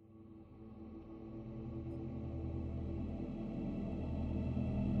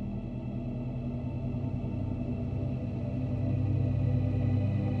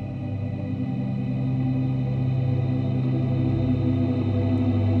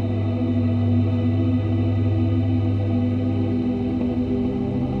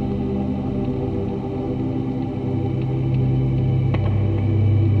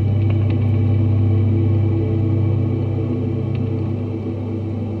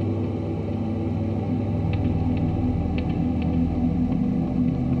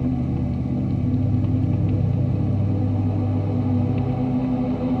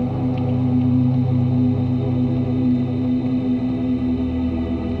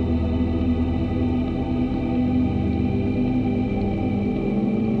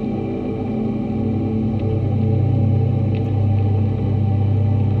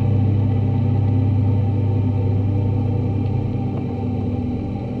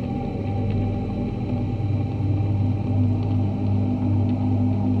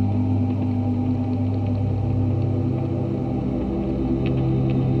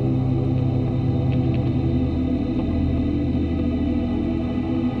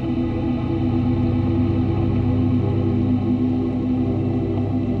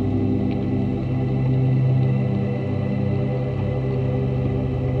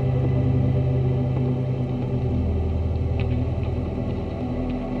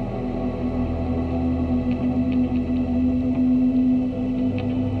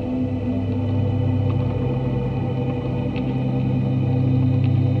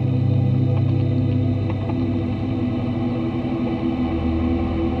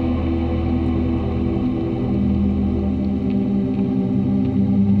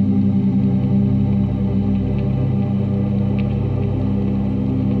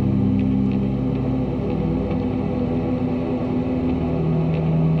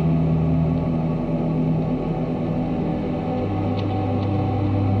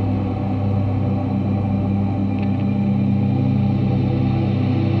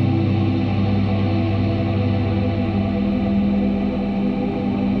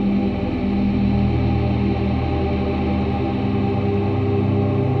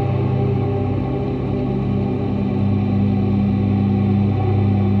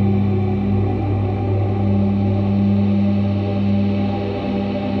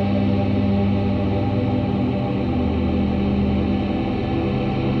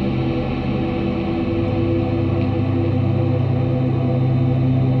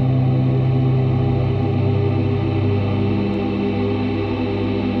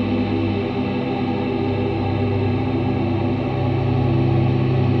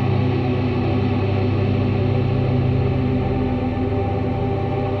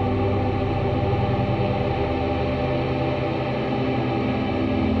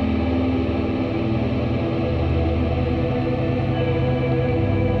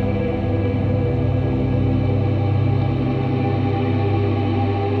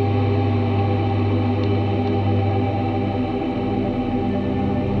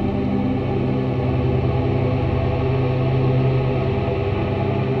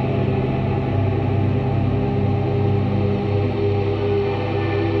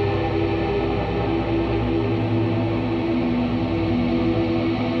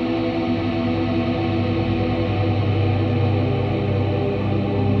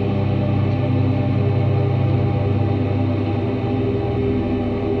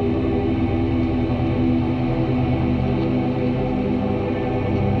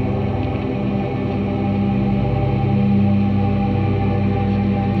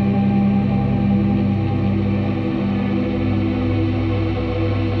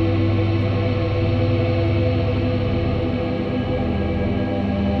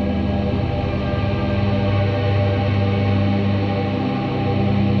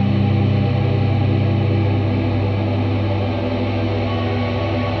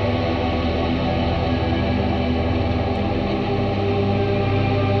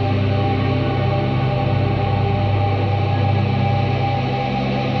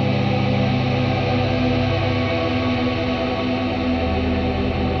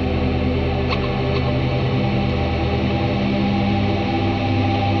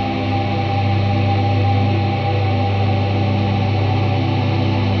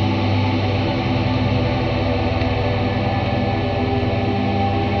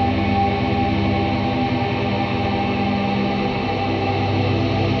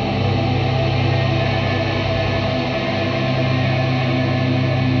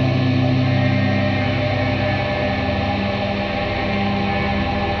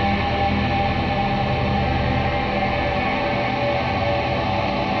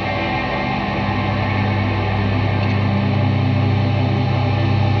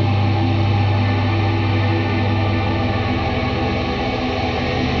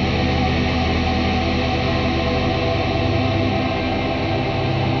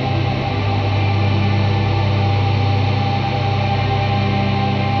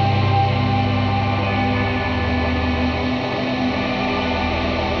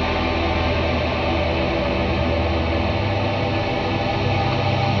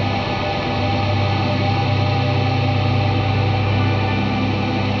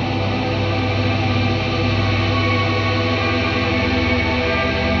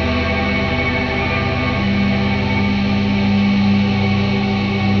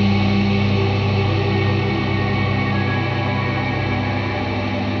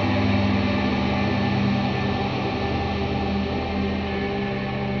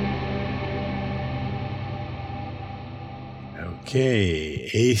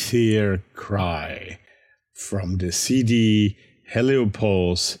 Okay, Aether Cry from the CD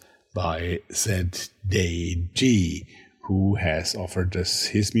Heliopause by ZDG, who has offered us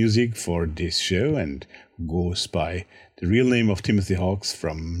his music for this show and goes by the real name of Timothy Hawks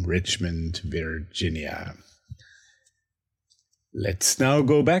from Richmond, Virginia. Let's now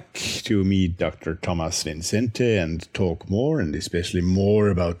go back to meet Dr. Thomas Vincente and talk more, and especially more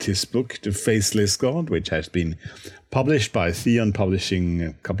about his book, The Faceless God, which has been published by Theon Publishing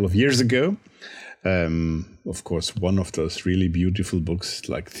a couple of years ago. Of course, one of those really beautiful books,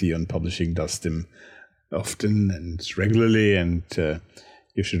 like Theon Publishing does them often and regularly, and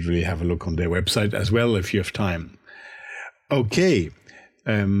you should really have a look on their website as well if you have time. Okay.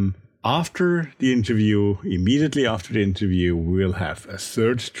 After the interview, immediately after the interview, we will have a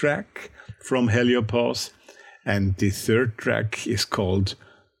third track from Heliopause, and the third track is called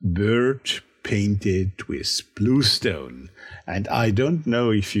Bird Painted with Bluestone. And I don't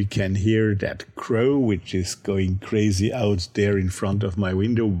know if you can hear that crow, which is going crazy out there in front of my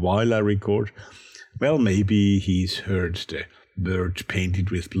window while I record. Well, maybe he's heard the Bird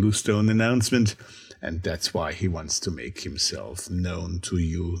Painted with Bluestone announcement, and that's why he wants to make himself known to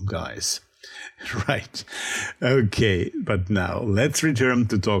you guys. Right. Okay, but now let's return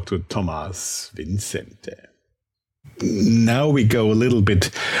to talk to Thomas Vincente. Now we go a little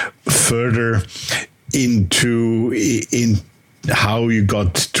bit further into how you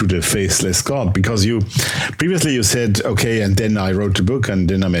got to the Faceless God, because you previously said, okay, and then I wrote the book and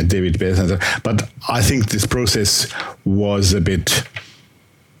then I met David Bess, but I think this process was a bit...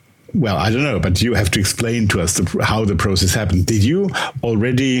 Well, I don't know, but you have to explain to us how the process happened. Did you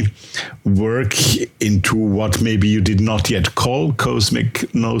already work into what maybe you did not yet call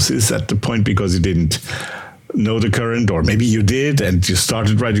cosmic gnosis at the point because you didn't know the current, or maybe you did and you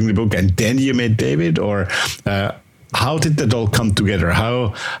started writing the book and then you met David, or how did that all come together?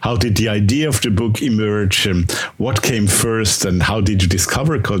 How did the idea of the book emerge? What came first, and how did you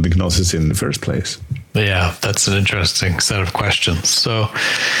discover cosmic gnosis in the first place? Yeah, that's an interesting set of questions. So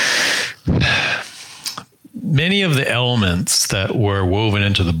many of the elements that were woven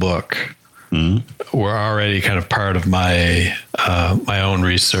into the book were already kind of part of my my own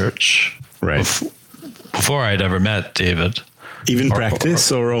research. Right. Before I'd ever met David. Even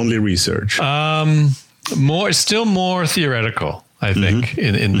practice or only research? Still more theoretical, I think,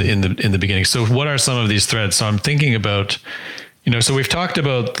 in the beginning. So what are some of these threads? So I'm thinking about, so we've talked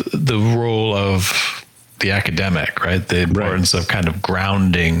about the role of the academic, right? The importance of kind of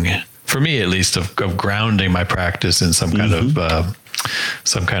grounding, for me at least, of grounding my practice in some kind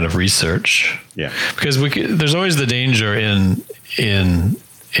of research. Yeah. Because there's always the danger in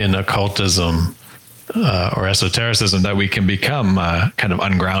occultism or esotericism that we can become kind of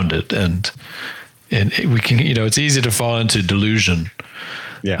ungrounded, and we can, it's easy to fall into delusion.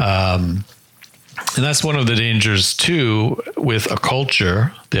 Yeah. And that's one of the dangers too with a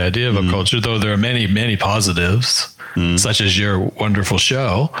culture, the idea of a culture, though there are many, many positives, such as your wonderful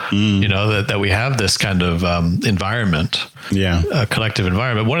show, that we have this kind of environment, a collective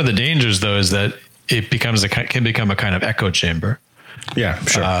environment. One of the dangers though is that it can become a kind of echo chamber. Yeah,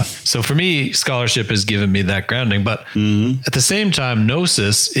 sure. So for me, scholarship has given me that grounding, but at the same time,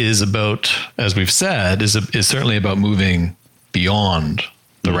 gnosis is about, as we've said, is certainly about moving beyond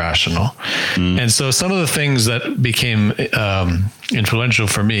the rational. And so some of the things that became influential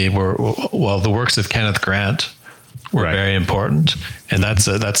for me were, the works of Kenneth Grant were very important, and that's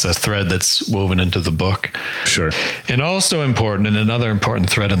a thread that's woven into the book. Sure. And also important, and another important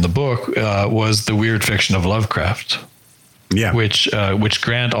thread in the book was the weird fiction of Lovecraft. Yeah, which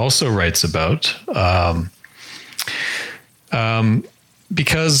Grant also writes about,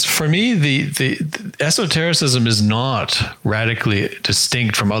 because for me the esotericism is not radically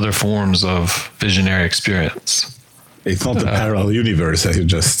distinct from other forms of visionary experience. It's not the parallel universe, as you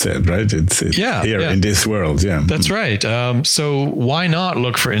just said, right? It's here in this world. Yeah, that's right. So why not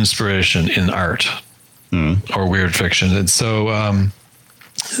look for inspiration in art or weird fiction? And so.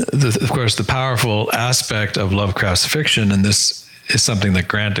 Of course, the powerful aspect of Lovecraft's fiction, and this is something that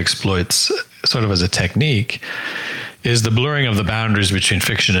Grant exploits sort of as a technique, is the blurring of the boundaries between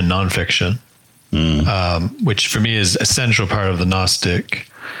fiction and nonfiction, which for me is a central part of the Gnostic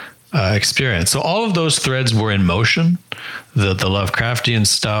experience. So all of those threads were in motion, the Lovecraftian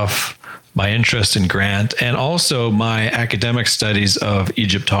stuff, my interest in Grant, and also my academic studies of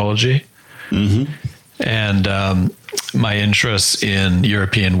Egyptology. And my interest in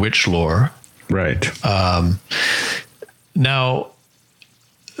European witch lore. Right. Now,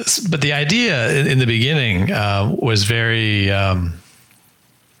 but the idea in the beginning was very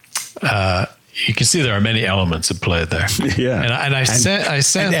you can see there are many elements at play there. Yeah. I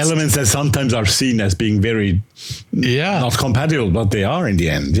sense elements that sometimes are seen as being very not compatible, but they are in the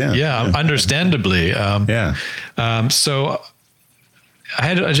end. Yeah. Understandably. So I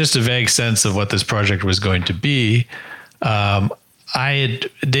had just a vague sense of what this project was going to be.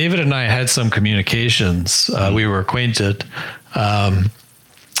 David and I had some communications. We were acquainted,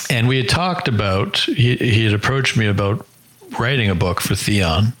 and we had talked about. He had approached me about writing a book for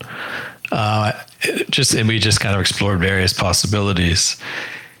Theon. And we just kind of explored various possibilities,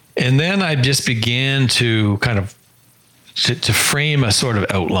 and then I just began to kind of to frame a sort of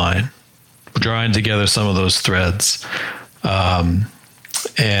outline, drawing together some of those threads, and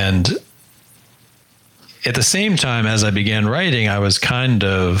at the same time as I began writing, I was kind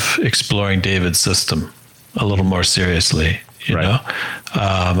of exploring David's system a little more seriously. You know,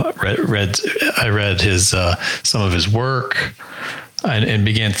 I read his some of his work. And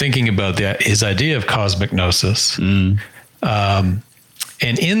began thinking about his idea of cosmic gnosis. And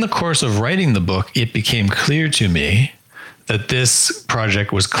in the course of writing the book, it became clear to me that this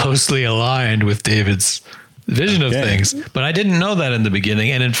project was closely aligned with David's vision of things. But I didn't know that in the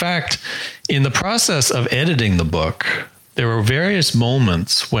beginning. And in fact, in the process of editing the book, there were various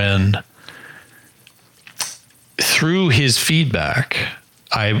moments when, through his feedback,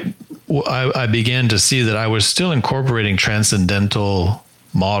 I began to see that I was still incorporating transcendental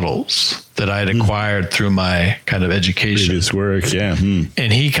models that I'd acquired through my kind of education. Previous work,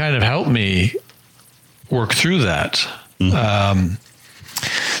 And he kind of helped me work through that.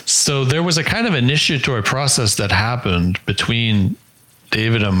 So there was a kind of initiatory process that happened between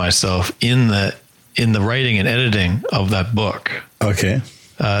David and myself in the writing and editing of that book. Okay.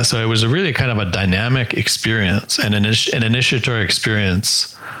 So it was really kind of a dynamic experience and an initiatory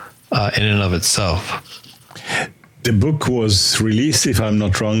experience in and of itself. The book was released, if I'm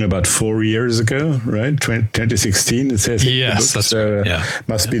not wrong, about 4 years ago, right? 2016, it says. Yes, that's right.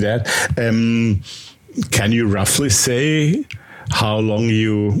 Must be that. Can you roughly say how long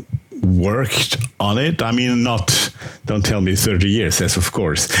you worked on it? I mean, don't tell me 30 years, yes, of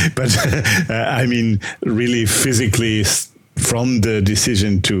course. But I mean, really physically, from the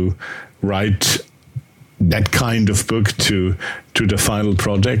decision to write that kind of book to the final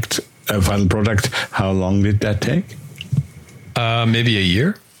product, how long did that take? Maybe a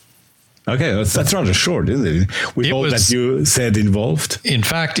year. Okay, that's rather short, isn't it? With all that you said involved. In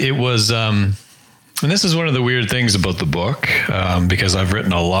fact, it was, and this is one of the weird things about the book, because I've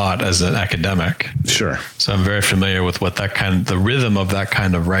written a lot as an academic. Sure. So I'm very familiar with the rhythm of that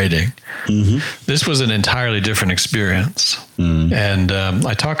kind of writing. This was an entirely different experience. And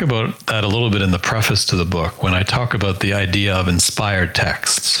I talk about that a little bit in the preface to the book when I talk about the idea of inspired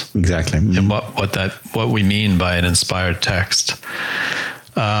texts. Exactly. And what we mean by an inspired text.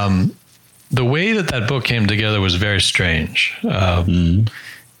 The way that book came together was very strange. The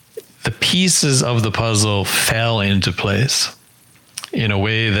pieces of the puzzle fell into place in a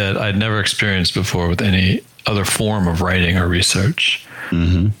way that I'd never experienced before with any other form of writing or research.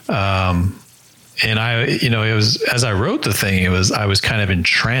 And it was, as I wrote the thing, I was kind of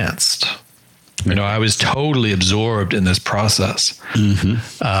entranced. I was totally absorbed in this process. So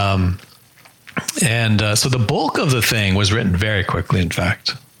the bulk of the thing was written very quickly, in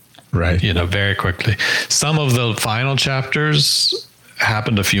fact. Right. Very quickly. Some of the final chapters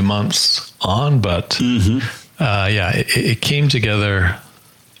happened a few months on, but it came together.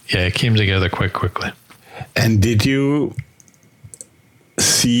 Yeah, it came together quite quickly. And did you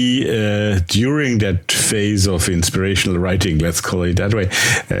see during that phase of inspirational writing, let's call it that way,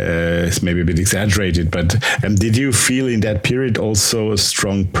 it's maybe a bit exaggerated, but did you feel in that period also a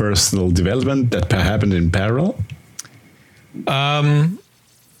strong personal development that happened in parallel?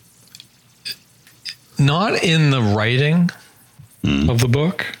 Not in the writing of the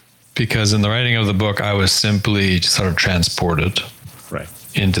book, because in the writing of the book, I was simply sort of transported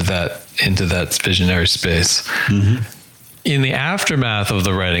into that visionary space. In the aftermath of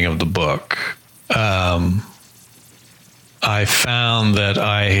the writing of the book, I found that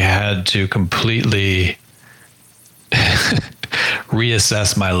I had to completely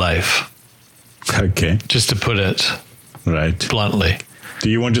reassess my life. Okay. Just to put it bluntly. Do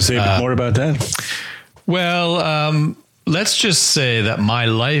you want to say a bit more about that? Well, let's just say that my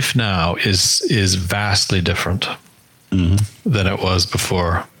life now is vastly different than it was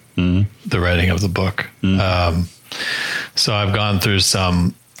before the writing of the book. So I've gone through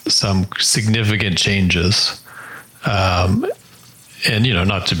some significant changes, and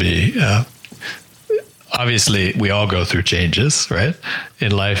not to be obviously we all go through changes, right,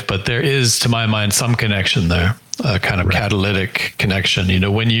 in life, but there is, to my mind, some connection there, a kind of catalytic connection.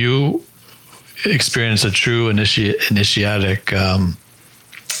 When you experience a true initiatic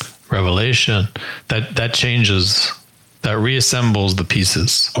revelation, that changes, that reassembles the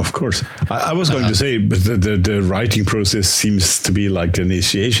pieces. Of course. I was going to say, but the writing process seems to be like an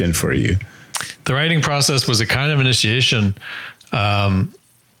initiation for you. The writing process was a kind of initiation,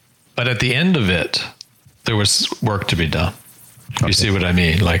 but at the end of it, there was work to be done. Okay. You see what I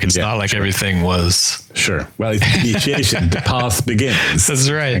mean? Like, it's not like everything was... Sure. Well, it's initiation. The path begins. That's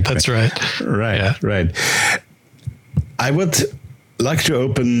right. Okay. That's right. Right. I would like to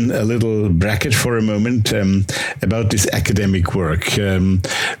open a little bracket for a moment about this academic work,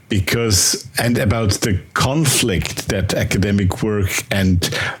 because about the conflict that academic work and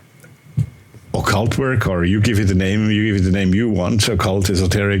occult work, or you give it the name you want, occult,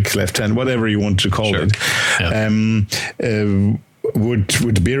 esoteric, left hand, whatever you want to call it,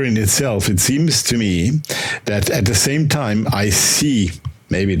 would bear in itself. It seems to me that at the same time I see,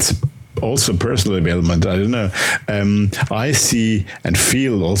 maybe it's also personal development, I don't know, I see and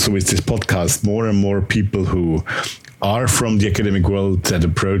feel also with this podcast more and more people who are from the academic world that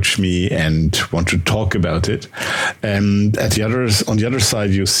approach me and want to talk about it. And on the other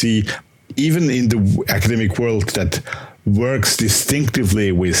side, you see, even in the academic world that works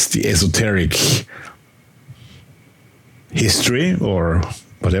distinctively with the esoteric history, or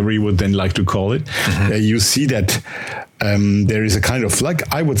whatever you would then like to call it, you see that there is a kind of, like,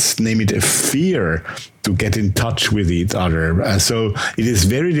 I would name it a fear to get in touch with each other. So it is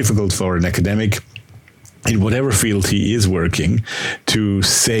very difficult for an academic in whatever field he is working to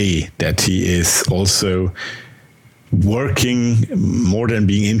say that he is also working, more than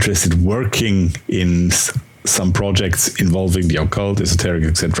being interested, working in some projects involving the occult, esoteric,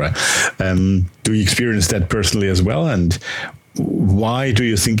 etc. Do you experience that personally as well? And why do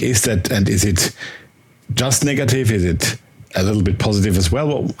you think is that? And is it just negative? Is it a little bit positive as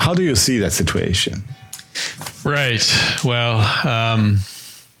well? How do you see that situation? Right. Well,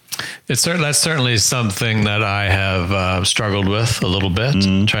 that's certainly something that I have struggled with a little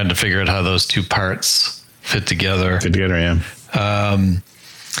bit, trying to figure out how those two parts fit together. Yeah.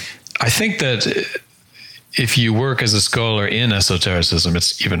 I think that if you work as a scholar in esotericism,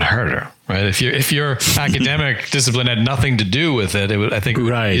 it's even harder, right? If your academic discipline had nothing to do with it, I think it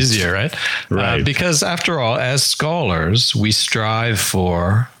would be easier, right? Right. Because after all, as scholars, we strive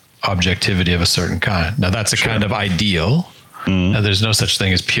for objectivity of a certain kind. Now, that's a kind of ideal. Now, there's no such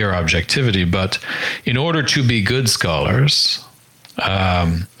thing as pure objectivity, but in order to be good scholars,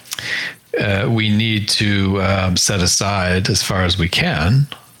 we need to set aside, as far as we can,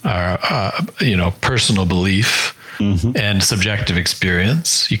 our personal belief and subjective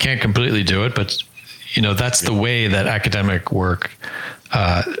experience. You can't completely do it, but that's the way that academic work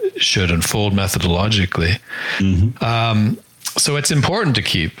should unfold methodologically. So it's important to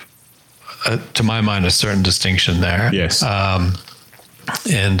keep, to my mind, a certain distinction there. Yes.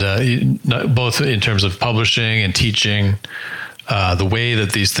 Both in terms of publishing and teaching. The way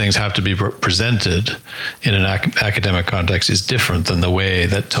that these things have to be presented in an academic context is different than the way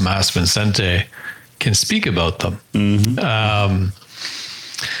that Tomás Vincente can speak about them.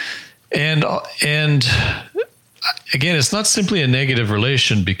 And again, it's not simply a negative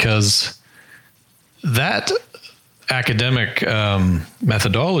relation, because that academic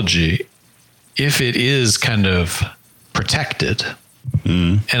methodology, if it is kind of protected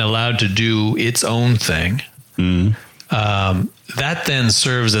and allowed to do its own thing, that then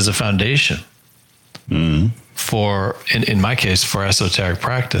serves as a foundation for, in my case, for esoteric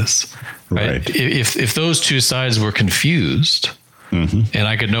practice. Right? If those two sides were confused, and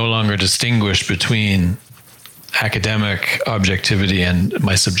I could no longer distinguish between academic objectivity and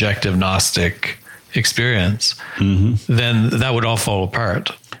my subjective Gnostic experience, then that would all fall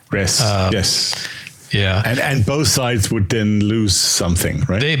apart. Yes. Yeah. And both sides would then lose something,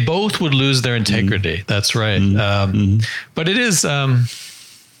 right? They both would lose their integrity. That's right. But it is, my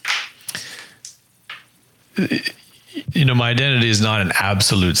identity is not an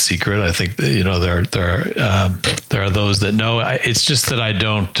absolute secret. I think that, there are those that know. It's just that I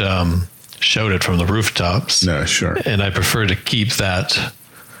don't shout it from the rooftops. No, sure. And I prefer to keep that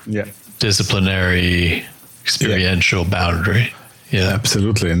disciplinary, experiential boundary. Yeah,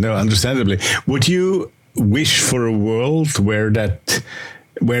 absolutely. No, understandably. Would you wish for a world where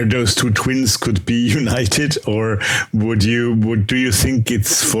those two twins could be united, or do you think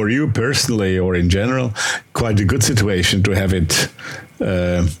it's, for you personally or in general, quite a good situation to have it,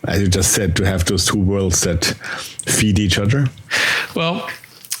 as you just said, to have those two worlds that feed each other? Well,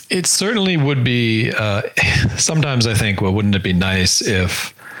 it certainly would be. Sometimes I think, well, wouldn't it be nice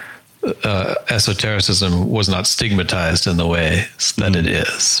if esotericism was not stigmatized in the way that it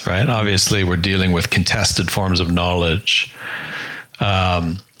is, right? Obviously, we're dealing with contested forms of knowledge.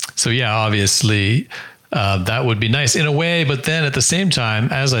 So yeah, obviously, that would be nice in a way. But then at the same time,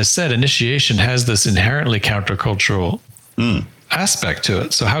 as I said, initiation has this inherently countercultural aspect to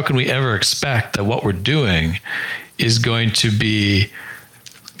it. So how can we ever expect that what we're doing is going to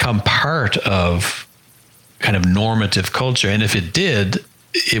become part of kind of normative culture? And if it did,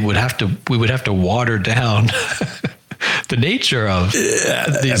 we would have to water down the nature of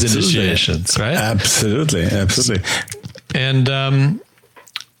these initiations, right? Absolutely. And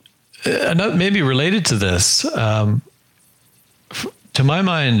another, maybe related to this, to my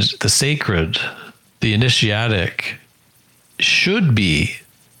mind, the sacred, the initiatic, should be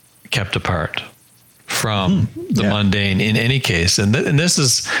kept apart from the mundane in any case. And this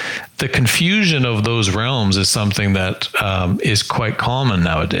is the confusion of those realms is something that is quite common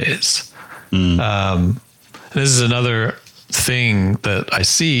nowadays. This is another thing that I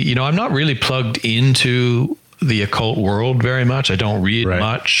see. I'm not really plugged into the occult world very much. I don't read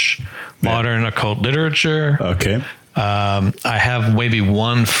much modern occult literature. Okay. I have maybe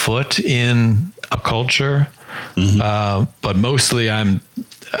one foot in a culture, but mostly I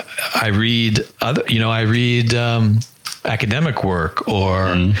read academic work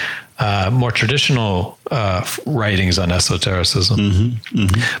or more traditional writings on esotericism.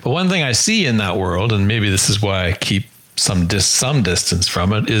 But one thing I see in that world, and maybe this is why I keep some distance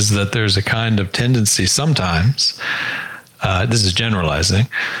from it, is that there's a kind of tendency sometimes, this is generalizing,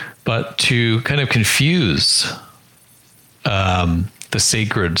 but to kind of confuse the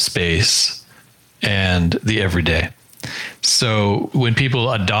sacred space and the everyday. So when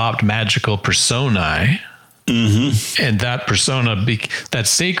people adopt magical personae, and that persona, that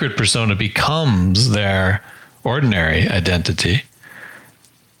sacred persona becomes their ordinary identity,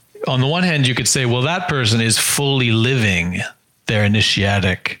 on the one hand, you could say, well, that person is fully living their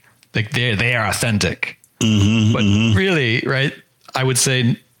initiatic, like they are authentic. But really, right, I would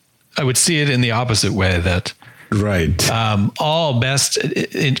see it in the opposite way, that all best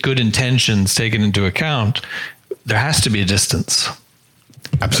good intentions taken into account, there has to be a distance.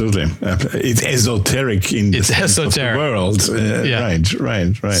 Absolutely. It's esoteric in the sense of the world.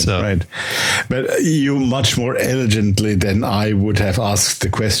 Right. But you much more elegantly than I would have asked the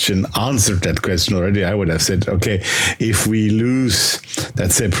question, answered that question already. I would have said, okay, if we lose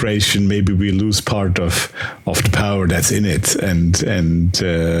that separation, maybe we lose part of the power that's in it.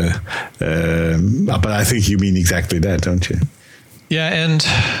 But I think you mean exactly that, don't you? Yeah. And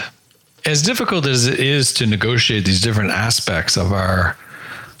as difficult as it is to negotiate these different aspects of our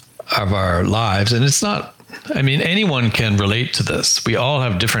lives, and it's not, I mean, anyone can relate to this. We all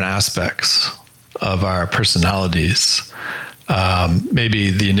have different aspects of our personalities. Maybe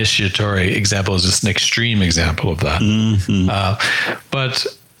the initiatory example is just an extreme example of that.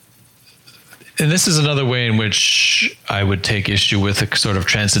 And this is another way in which I would take issue with the sort of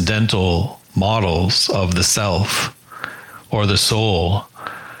transcendental models of the self or the soul.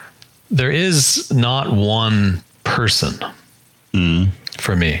 There is not one person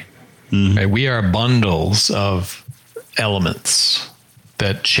for me. Right? We are bundles of elements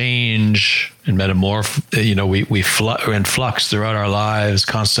that change and metamorph. We're in flux throughout our lives,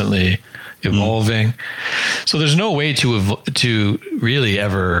 constantly evolving. So there's no way to really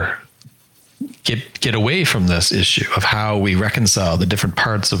ever get away from this issue of how we reconcile the different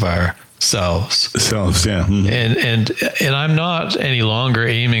parts of ourselves. And I'm not any longer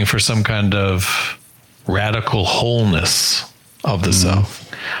aiming for some kind of radical wholeness of the self.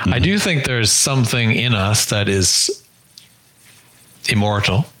 I do think there's something in us that is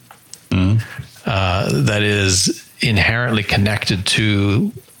immortal, that is inherently connected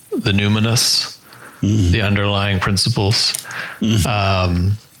to the numinous, the underlying principles.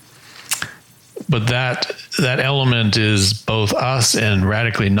 But that element is both us and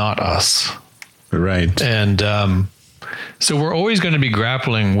radically not us. Right. And so we're always going to be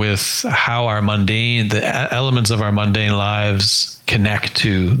grappling with how the elements of our mundane lives connect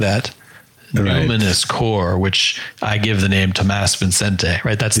to that numinous core, which I give the name Tomás Vincente,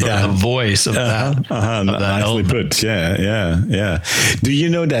 right? That's the voice of that. Nicely put. Yeah. Do you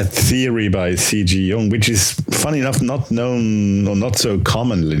know that theory by C.G. Jung, which is, funny enough, not known or not so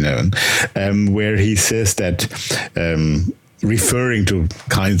commonly known, where he says that, referring to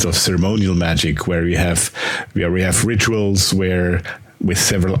kinds of ceremonial magic where we have rituals with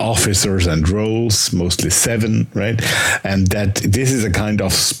several officers and roles, mostly 7, right? And that this is a kind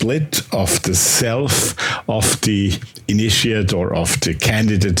of split of the self of the initiate or of the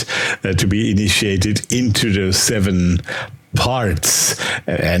candidate to be initiated into those 7 parts,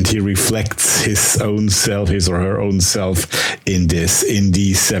 and he reflects his own self, his or her own self, in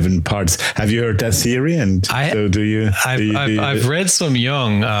these 7 parts. Have you heard that theory? And I've read some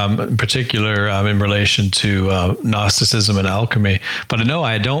Jung, in particular, in relation to Gnosticism and alchemy, but no,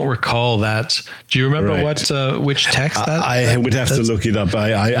 I don't recall that. Do you remember which text that? I would have to look it up.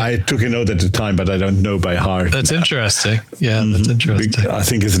 I took a note at the time, but I don't know by heart. That's interesting. Yeah, that's interesting. I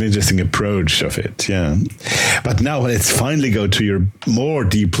think it's an interesting approach of it. Yeah, but now let's finally go to more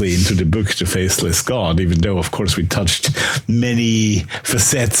deeply into the book, The Faceless God, even though, of course, we touched many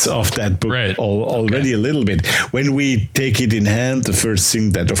facets of that book already a little bit. When we take it in hand, the first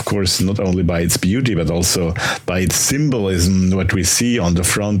thing that, of course, not only by its beauty, but also by its symbolism, what we see on the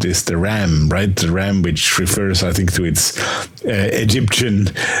front is the ram, right? The ram, which refers, I think, to its Egyptian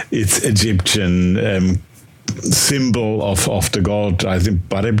symbol of the god, I think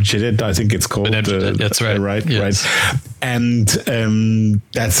Bnebjedet, I think it's called. That's right. Right. And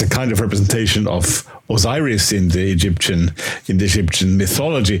that's a kind of representation of Osiris in the Egyptian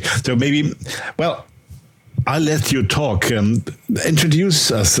mythology. So maybe, well, I'll let you talk. Introduce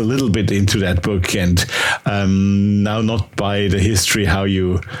us a little bit into that book, and now not by the history how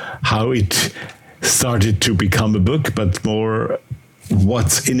it started to become a book, but more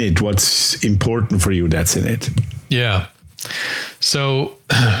what's in it, what's important for you that's in it. Yeah. So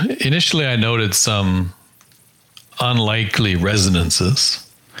initially I noted some unlikely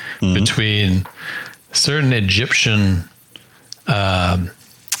resonances between certain Egyptian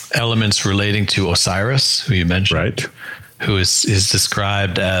elements relating to Osiris, who you mentioned, right, who is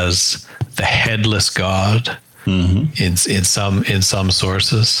described as the headless god in some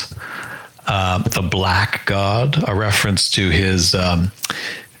sources. The black god, a reference to his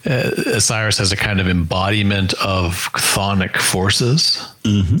Osiris as a kind of embodiment of chthonic forces.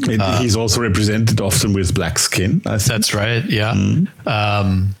 He's also represented often with black skin, I think. That's right, yeah.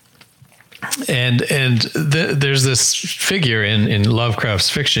 There's this figure in Lovecraft's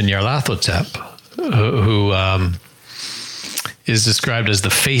fiction, Nyarlathotep, who is described as the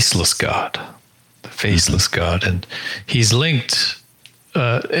faceless god, and he's linked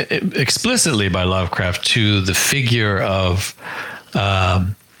explicitly by Lovecraft to the figure of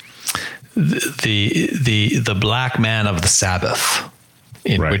the black man of the Sabbath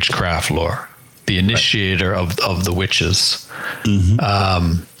in witchcraft lore, the initiator of the witches.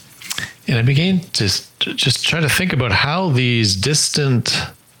 And I began to just try to think about how these distant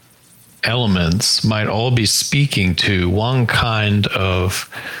elements might all be speaking to one kind of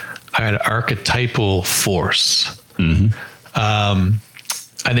archetypal force.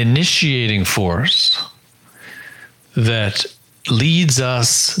 An initiating force that leads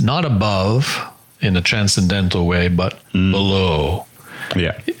us not above in a transcendental way, but below.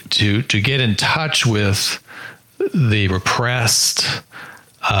 Yeah. To get in touch with the repressed,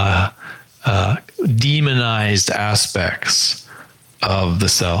 demonized aspects of the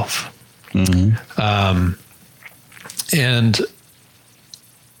self. And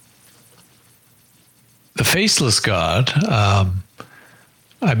the faceless God,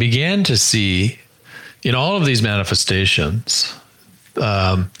 I began to see in all of these manifestations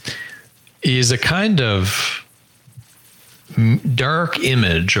is a kind of dark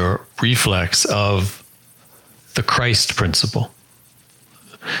image or reflex of the Christ principle.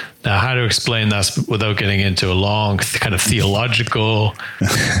 Now, how to explain this without getting into a long kind of theological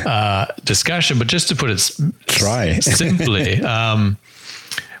discussion, but just to put it simply,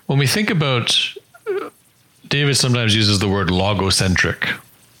 when we think about, David sometimes uses the word logocentric,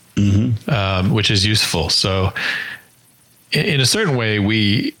 which is useful. So in a certain way,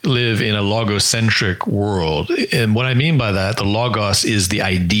 we live in a logocentric world. And what I mean by that, the logos is the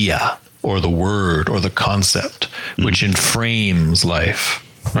idea or the word or the concept, which inframes life.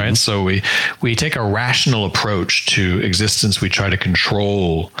 Right. So we take a rational approach to existence. We try to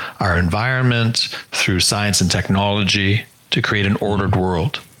control our environment through science and technology to create an ordered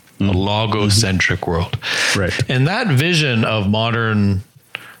world, a logocentric world. Right. And that vision of modern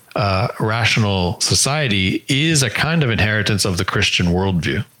rational society is a kind of inheritance of the Christian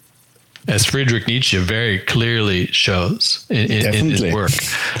worldview, as Friedrich Nietzsche very clearly shows in his work.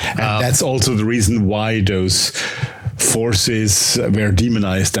 And that's also the reason why those forces were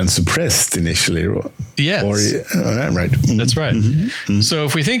demonized and suppressed initially. Yes. Right. That's right. So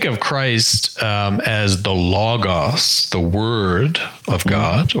if we think of Christ as the Logos, the Word of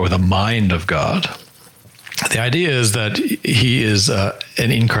God, or the mind of God, the idea is that he is an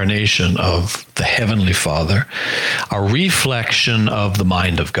incarnation of the Heavenly Father, a reflection of the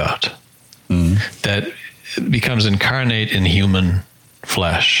mind of God that becomes incarnate in human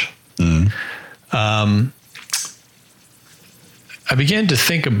flesh. I began to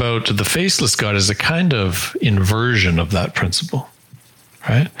think about the faceless God as a kind of inversion of that principle,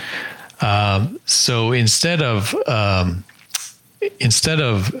 right? So instead of the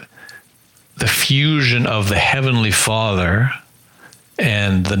fusion of the Heavenly Father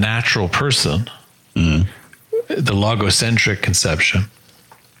and the natural person, the logocentric conception,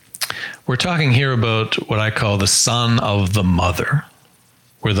 we're talking here about what I call the son of the mother,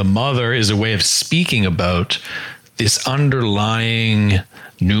 where the mother is a way of speaking about this underlying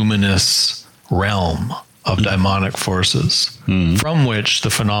numinous realm of daimonic forces from which the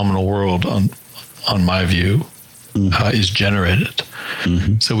phenomenal world, on my view, is generated.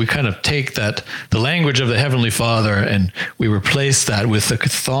 So we kind of take that, the language of the Heavenly Father, and we replace that with the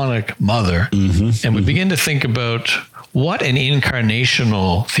chthonic mother, and we begin to think about what an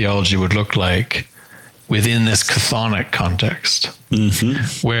incarnational theology would look like within this chthonic context,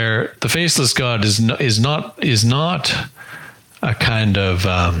 where the faceless God is not a kind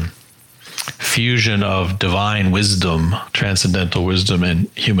of fusion of divine wisdom, transcendental wisdom, and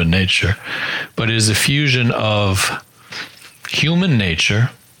human nature, but is a fusion of human nature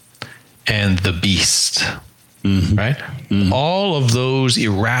and the beast, right? All of those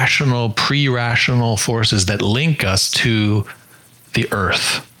irrational, pre-rational forces that link us to the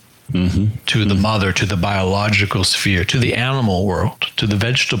earth, to the mother, to the biological sphere, to the animal world, to the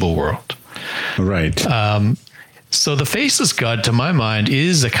vegetable world. Right. So the faceless God, to my mind,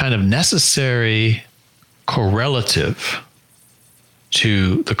 is a kind of necessary correlative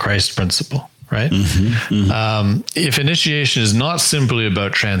to the Christ principle, right? If initiation is not simply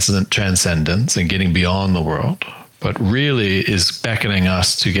about transcendence and getting beyond the world, but really is beckoning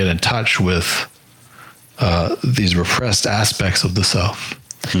us to get in touch with these repressed aspects of the self.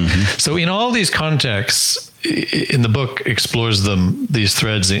 So in all these contexts, in the book explores these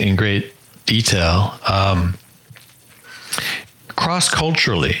threads in great detail.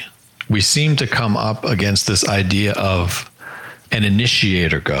 Cross-culturally, we seem to come up against this idea of an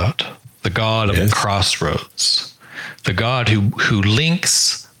initiator God, the God of the crossroads, the God who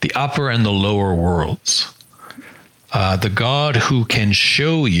links the upper and the lower worlds, the God who can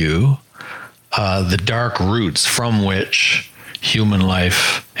show you the dark roots from which human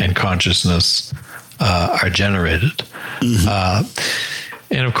life and consciousness are generated.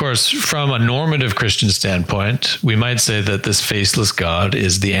 And of course, from a normative Christian standpoint, we might say that this faceless God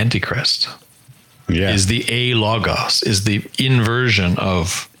is the Antichrist, is the alogos, is the inversion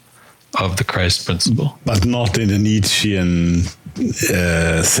of the Christ principle. But not in a Nietzschean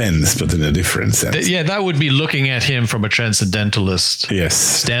sense, but in a different sense. That would be looking at him from a transcendentalist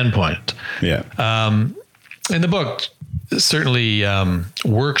standpoint. And the book certainly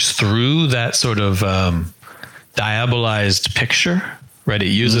works through that sort of diabolized picture. Right, it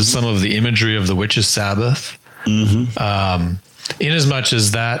uses some of the imagery of the witches' Sabbath, in as much as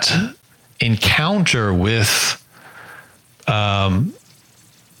that encounter with the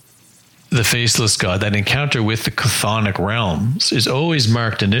faceless God, that encounter with the chthonic realms, is always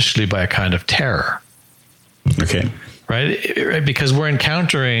marked initially by a kind of terror. Okay, right, because we're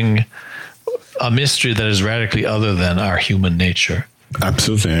encountering a mystery that is radically other than our human nature.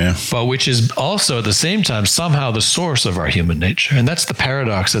 Absolutely, yeah. But which is also at the same time somehow the source of our human nature, and that's the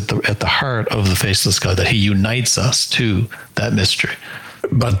paradox at the heart of the faceless God, that he unites us to that mystery.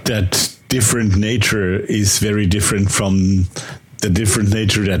 But that different nature is very different from the different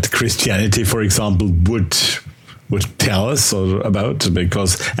nature that Christianity, for example, would tell us about,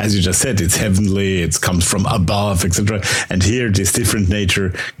 because as you just said, it's heavenly, it comes from above, etc. And here this different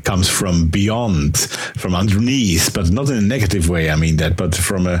nature comes from beyond, from underneath, but not in a negative way, I mean that, but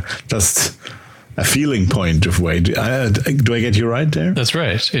from just a feeling point of way. Do I get you right there? That's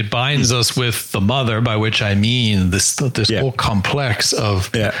right. It binds us with the mother, by which I mean this whole complex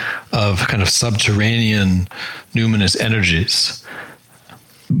of kind of subterranean numinous energies.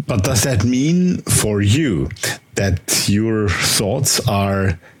 But does that mean for you that your thoughts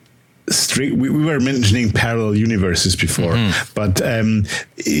are strict? We were mentioning parallel universes before, but it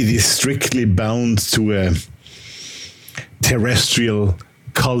is strictly bound to a terrestrial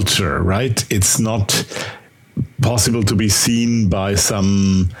culture, right? It's not possible to be seen by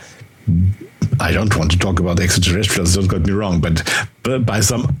some, I don't want to talk about extraterrestrials, don't get me wrong, but by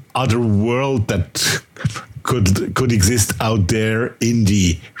some other world that could exist out there in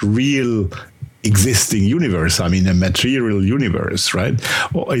the real existing universe. I mean, a material universe, right?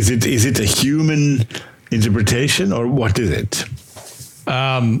 Or is it a human interpretation, or what is it?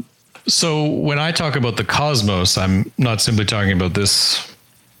 So when I talk about the cosmos, I'm not simply talking about this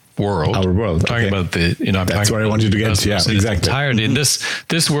world. Our world. I'm talking about the, that's where I wanted to get to. Yeah, exactly. Entirety. And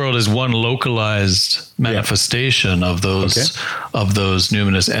this world is one localized manifestation of those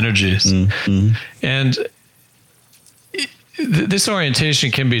numinous energies. Mm-hmm. And this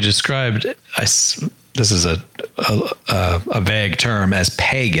orientation can be described as, this is a vague term, as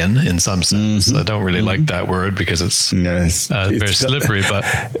pagan in some sense. Mm-hmm. I don't really like that word because it's very slippery, but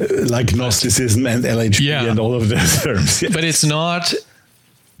like Gnosticism and LHP and all of those terms. But it's not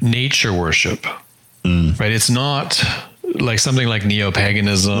nature worship, right? It's not like something like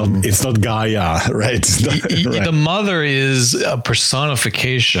neo-paganism. It's not Gaia, right? The mother is a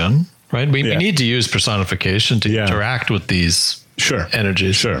personification, right? We need to use personification to interact with these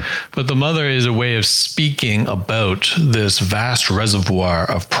energies. Sure. But the mother is a way of speaking about this vast reservoir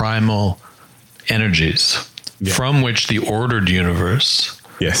of primal energies from which the ordered universe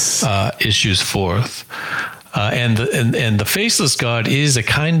issues forth. And the faceless God is a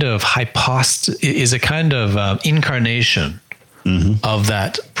kind of incarnation of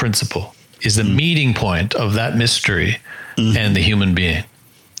that principle, is the meeting point of that mystery and the human being,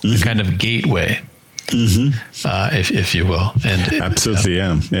 a kind of gateway. If you will. And absolutely,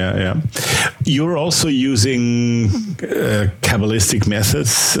 yeah. You're also using Kabbalistic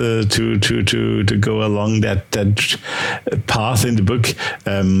methods to go along that path in the book.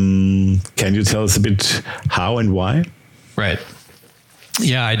 Can you tell us a bit how and why? Right.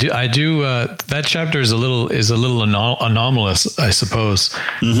 Yeah, I do. That chapter is a little anomalous, I suppose.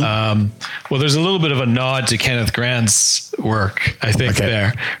 Well, there's a little bit of a nod to Kenneth Grant's work, I think.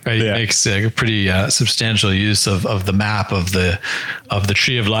 There, right? He makes a pretty substantial use of the map of the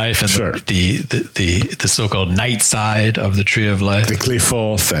Tree of Life and the so-called night side of the Tree of Life, the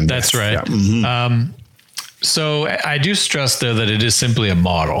Qliphoth, and that's right. Yeah. So I do stress there that it is simply a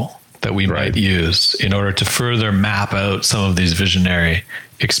model that we might use in order to further map out some of these visionary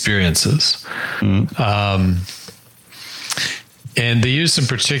experiences. And the use in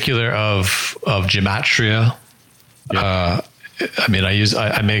particular of gematria. I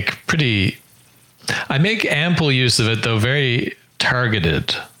make ample use of it, though very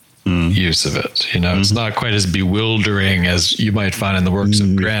targeted use of it. It's not quite as bewildering as you might find in the works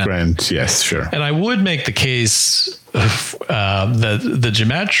of Grant. Yes, sure. And I would make the case that the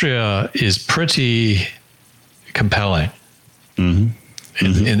gematria is pretty compelling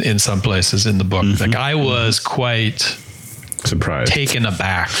in some places in the book. Like I was quite surprised, taken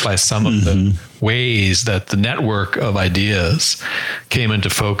aback by some of the ways that the network of ideas came into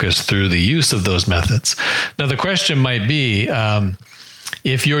focus through the use of those methods. Now, the question might be,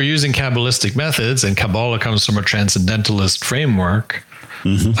 if you're using Kabbalistic methods and Kabbalah comes from a transcendentalist framework,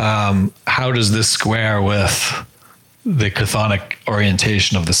 how does this square with the chthonic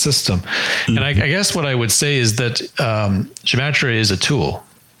orientation of the system? And I guess what I would say is that gematria is a tool.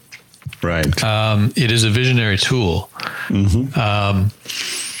 Right. It is a visionary tool.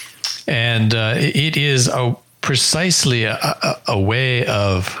 And it is precisely a way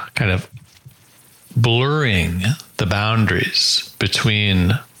of kind of blurring the boundaries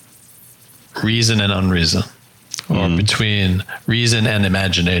between reason and unreason, or between reason and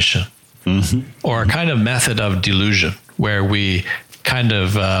imagination, or a kind of method of delusion where we kind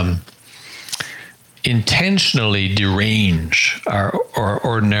of intentionally derange our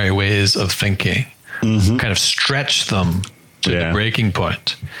ordinary ways of thinking, kind of stretch them to the breaking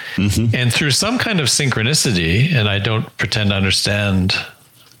point. And through some kind of synchronicity, and I don't pretend to understand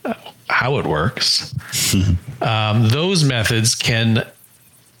how it works, those methods can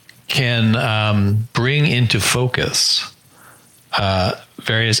bring into focus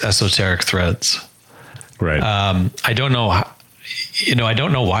various esoteric threads. Right. I don't know how, I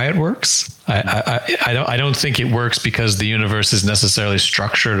don't know why it works. I don't think it works because the universe is necessarily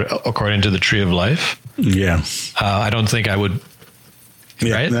structured according to the Tree of Life. Yeah. I don't think I would.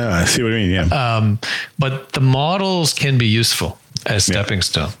 Yeah, right? No, I see what you mean. Yeah. But the models can be useful as stepping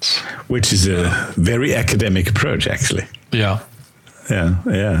stones, which is a very academic approach, actually. Yeah. Yeah.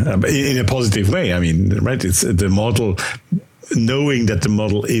 In a positive way. I mean, right? It's the model, knowing that the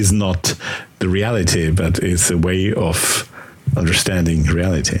model is not the reality, but it's a way of understanding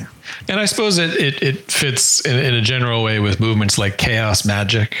reality. And I suppose it fits in a general way with movements like chaos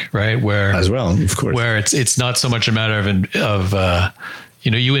magic, right? Where as well, of course, where it's not so much a matter of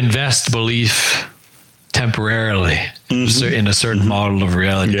you invest belief temporarily in a certain model of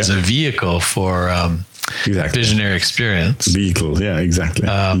reality as a vehicle for visionary experience. Vehicle, yeah, exactly.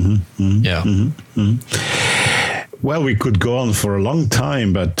 Well, we could go on for a long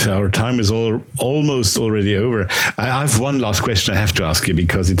time, but our time is almost already over. I have one last question I have to ask you,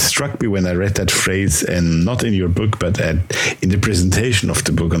 because it struck me when I read that phrase, and not in your book, but in the presentation of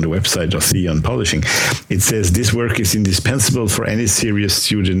the book on the website of Theon Publishing. It says, this work is indispensable for any serious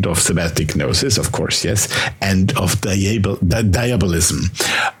student of Sabbatic Gnosis, of course, yes, and of diabolism.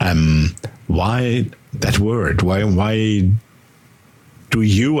 Why that word? Why do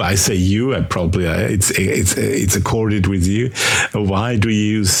you? I say you. It's accorded with you. Why do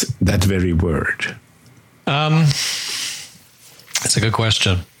you use that very word? It's a good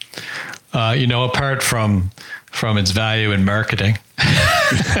question. Apart from its value in marketing,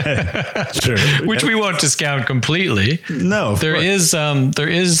 sure, which we won't discount completely. No, there is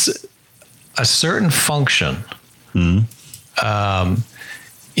a certain function.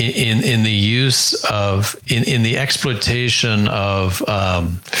 In the use of in the exploitation of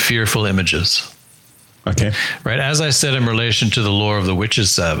fearful images. Okay. Right. As I said, in relation to the lore of the Witches'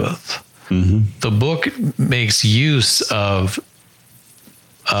 Sabbath, the book makes use of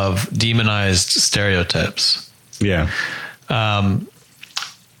demonized stereotypes. Yeah.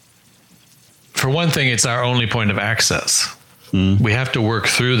 For one thing, it's our only point of access. We have to work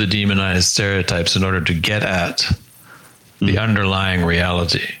through the demonized stereotypes in order to get at the underlying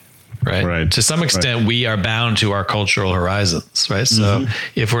reality, right? To some extent, we are bound to our cultural horizons, right? So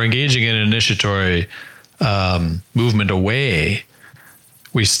if we're engaging in an initiatory movement away,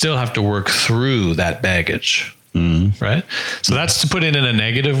 we still have to work through that baggage, right? So that's to put it in a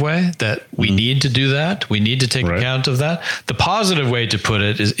negative way, that we need to do that. We need to take account of that. The positive way to put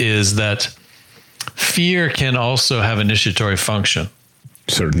it is that fear can also have initiatory function.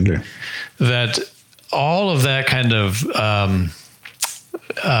 Certainly. That all of that kind of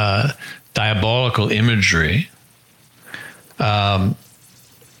diabolical imagery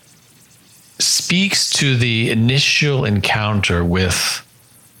speaks to the initial encounter with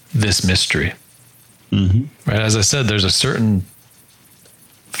this mystery. Right? As I said, there's a certain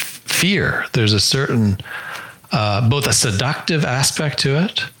fear. There's a certain both a seductive aspect to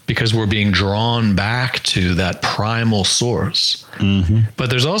it, because we're being drawn back to that primal source. But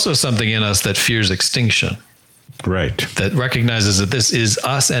there's also something in us that fears extinction. Right. That recognizes that this is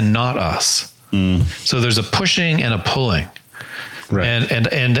us and not us. So there's a pushing and a pulling. Right.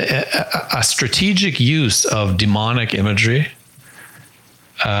 And a strategic use of demonic imagery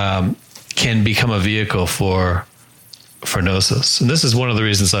can become a vehicle for gnosis. And this is one of the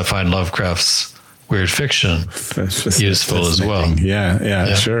reasons I find Lovecraft's weird fiction useful as well.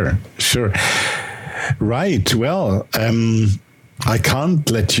 Yeah, sure. Right. Well, I can't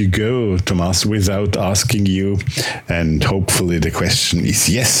let you go, Thomas, without asking you, and hopefully the question is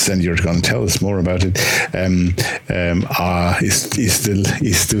yes, and you're going to tell us more about it. Is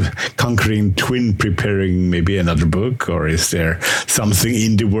the Conquering Twin preparing maybe another book, or is there something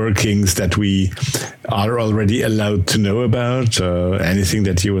in the workings that we are already allowed to know about? Anything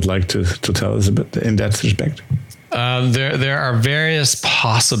that you would like to tell us about in that respect? There are various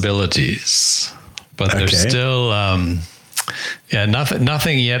possibilities, but there's still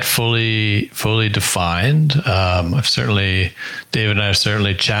nothing yet fully defined. David and I have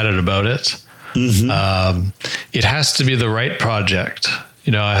certainly chatted about it. It has to be the right project.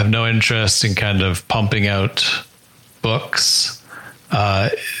 I have no interest in kind of pumping out books.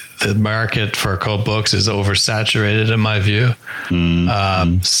 The market for occult books is oversaturated in my view.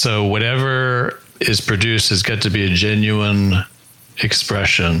 So whatever is produced has got to be a genuine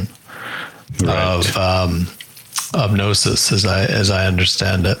expression of gnosis, as I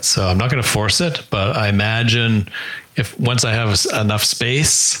understand it. So I'm not going to force it, but I imagine if once I have enough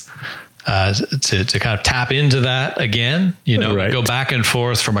space to kind of tap into that again, go back and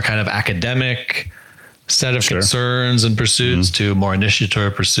forth from a kind of academic set of concerns and pursuits to more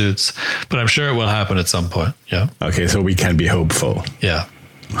initiatory pursuits. But I'm sure it will happen at some point. Yeah. Okay, so we can be hopeful. Yeah.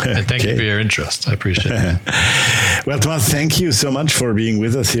 And thank you for your interest. I appreciate it. Well, Thomas, thank you so much for being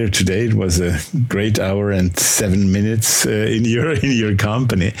with us here today. It was a great hour and 7 minutes in your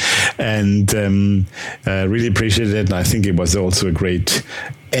company, and really appreciate it. And I think it was also a great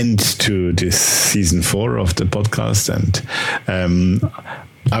end to this season 4 of the podcast. And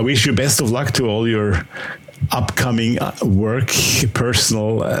I wish you best of luck to all your upcoming work,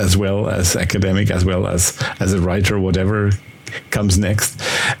 personal as well as academic, as well as a writer, whatever comes next.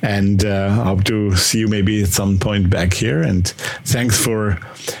 And I hope to see you maybe at some point back here. And thanks for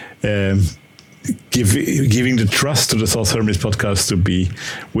giving the trust to the Thoth Hermes podcast to be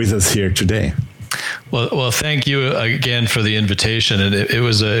with us here today. Well, thank you again for the invitation, and it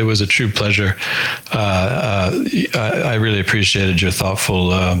was a true pleasure. I really appreciated your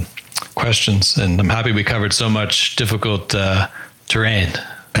thoughtful questions, and I'm happy we covered so much difficult terrain.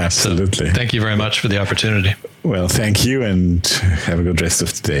 Absolutely. So thank you very much for the opportunity. Well, thank you, and have a good rest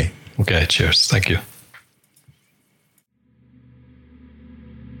of the day. Okay, cheers. Thank you.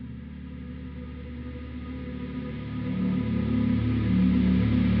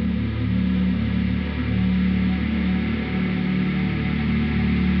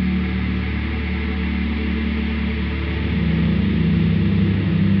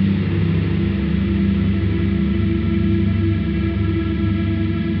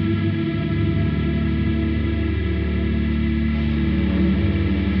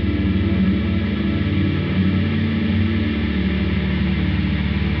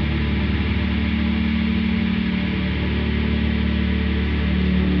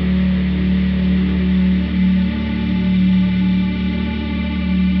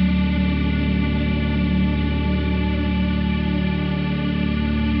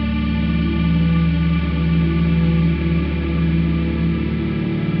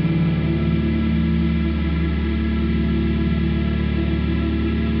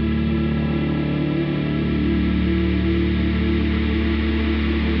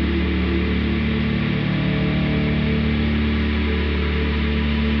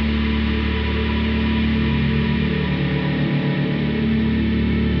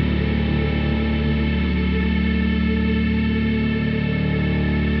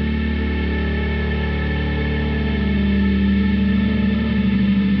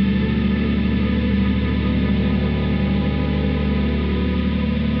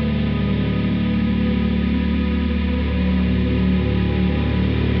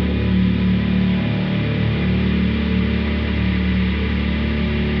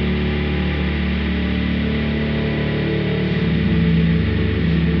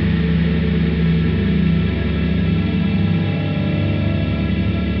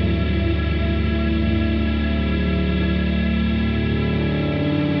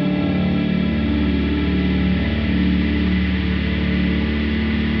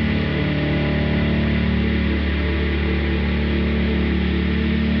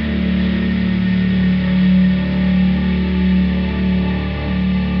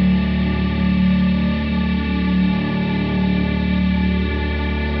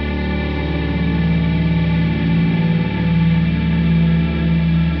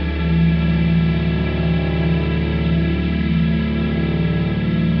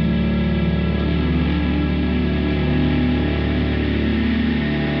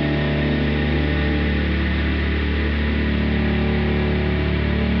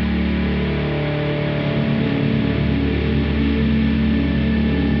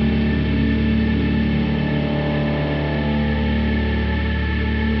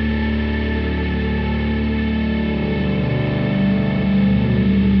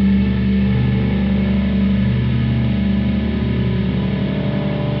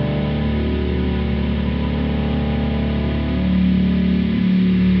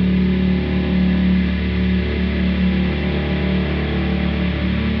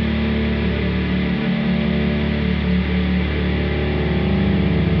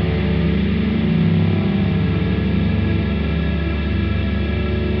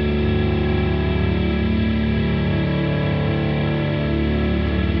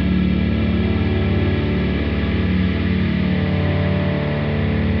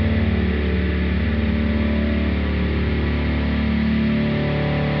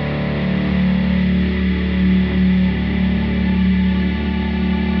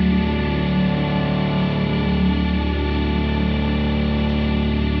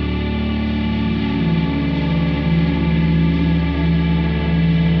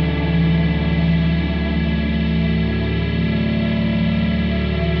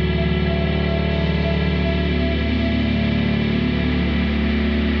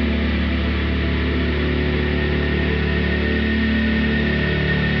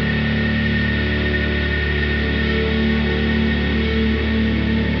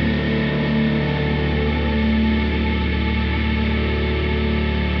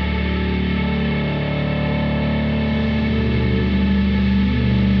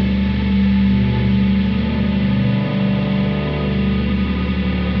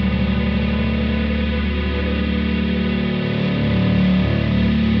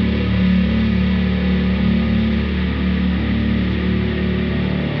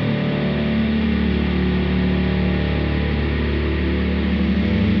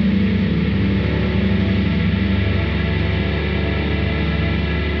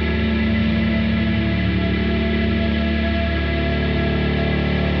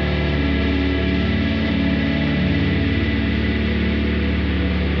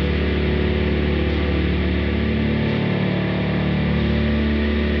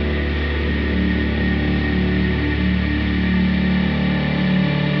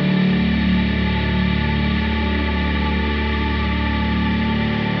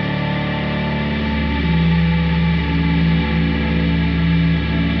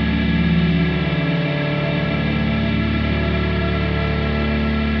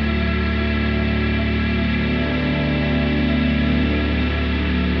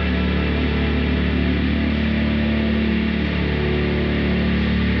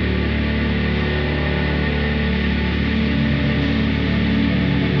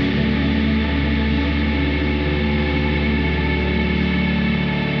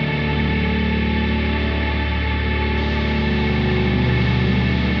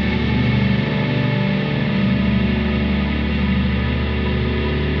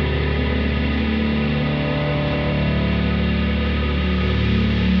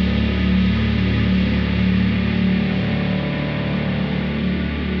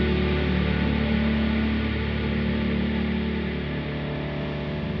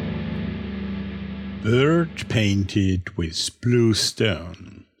 Bird Painted with Blue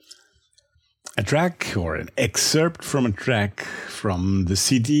Stone. A track or an excerpt from a track from the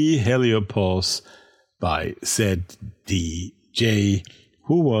CD Heliopause by ZDJ,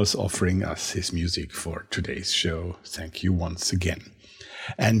 who was offering us his music for today's show. Thank you once again.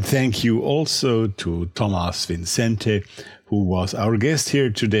 And thank you also to Thomas Vincente, who was our guest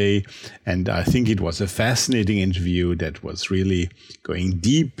here today. And I think it was a fascinating interview that was really going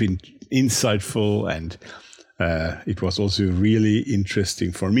deep and insightful. And it was also really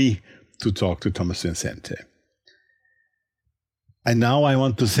interesting for me to talk to Thomas Vincente. And now I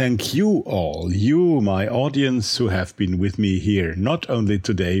want to thank you all, you, my audience, who have been with me here, not only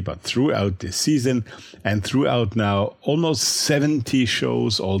today, but throughout this season and throughout now almost 70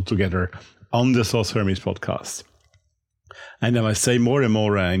 shows altogether on the Thoth Hermes podcast. And I must say more and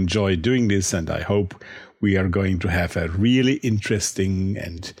more I enjoy doing this, and I hope we are going to have a really interesting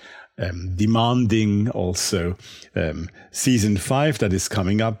and demanding also season 5 that is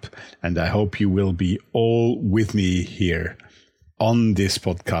coming up. And I hope you will be all with me here on this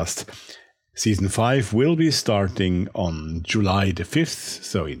podcast. Season 5 will be starting on July the 5th,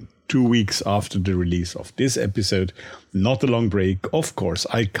 so in 2 weeks after the release of this episode. Not a long break. Of course,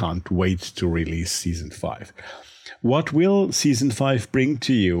 I can't wait to release Season 5. What will Season 5 bring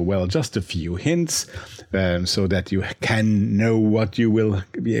to you? Well, just a few hints so that you can know what you will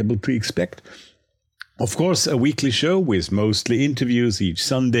be able to expect. Of course, a weekly show with mostly interviews each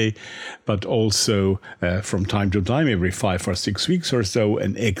Sunday, but also from time to time, every 5 or 6 weeks or so,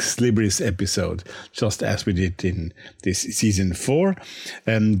 an Ex Libris episode, just as we did in this season 4.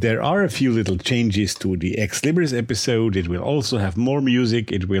 There are a few little changes to the Ex Libris episode. It will also have more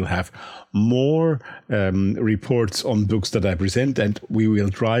music. It will have more reports on books that I present, and we will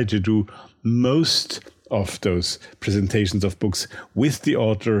try to do most of those presentations of books with the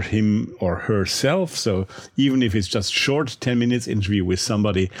author, him or herself. So even if it's just short 10 minutes interview with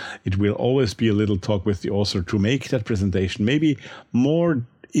somebody, it will always be a little talk with the author to make that presentation maybe more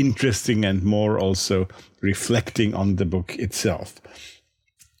interesting and more also reflecting on the book itself.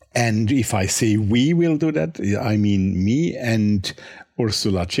 And if I say we will do that, I mean me and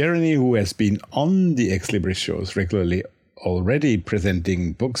Ursula Czerny, who has been on the Ex Libris shows regularly already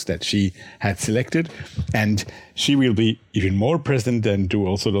presenting books that she had selected, and she will be even more present and do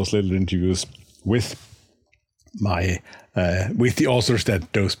also those little interviews with with the authors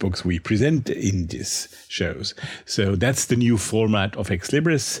that those books we present in these shows. So that's the new format of Ex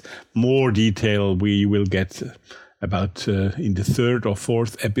Libris. More detail we will get about in the 3rd or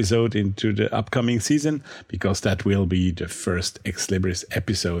 4th episode into the upcoming season, because that will be the first Ex Libris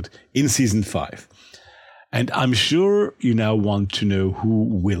episode in season 5. And I'm sure you now want to know who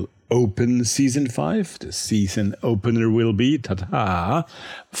will open season 5. The season opener will be,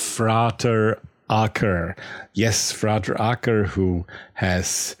 Frater Aker. Yes, Frater Aker, who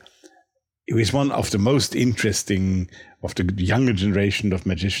is one of the most interesting of the younger generation of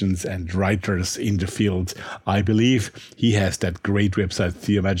magicians and writers in the field. I believe he has that great website,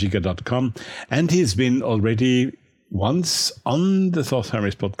 theomagica.com, and he's been already once on the Thoth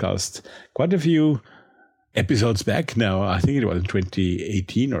Hermes podcast, quite a few episodes back now. I think it was in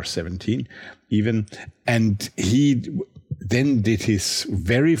 2018 or 17 even. And he then did his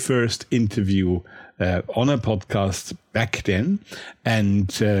very first interview on a podcast back then.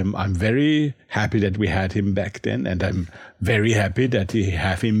 And I'm very happy that we had him back then. And I'm very happy that we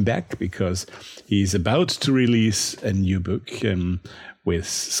have him back, because he's about to release a new book with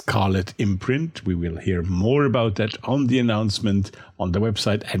Scarlet Imprint. We will hear more about that on the announcement on the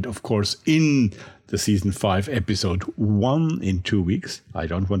website, and of course in the season 5 episode 1 in 2 weeks. I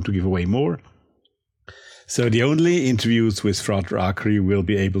don't want to give away more. So the only interviews with Frater Aker you will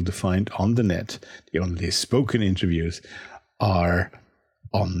be able to find on the net, the only spoken interviews, are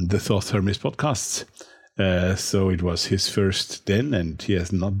on the Thoth Hermes podcasts. So it was his first then, and he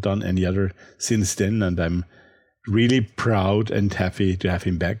has not done any other since then. And I'm really proud and happy to have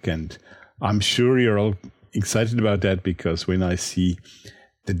him back. And I'm sure you're all excited about that, because when I see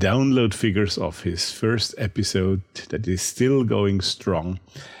the download figures of his first episode that is still going strong,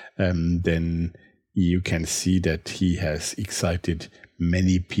 then you can see that he has excited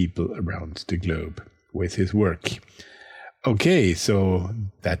many people around the globe with his work. Okay, so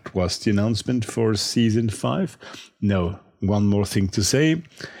that was the announcement for season 5. No, one more thing to say.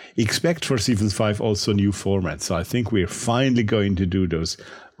 Expect for season 5 also new formats. So I think we're finally going to do those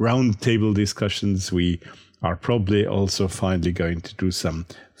roundtable discussions. We are probably also finally going to do some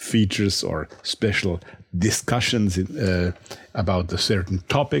features or special discussions about a certain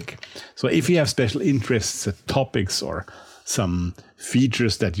topic. So if you have special interests, topics, or some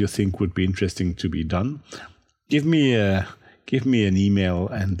features that you think would be interesting to be done, give me an email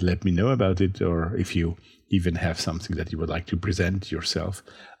and let me know about it. Or if you even have something that you would like to present yourself,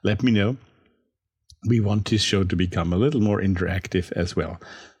 let me know. We want this show to become a little more interactive as well.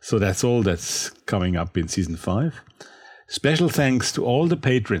 So that's all that's coming up in season 5. Special thanks to all the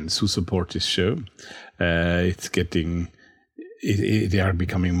patrons who support this show. They are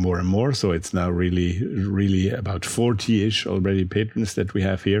becoming more and more. So it's now really about 40-ish already patrons that we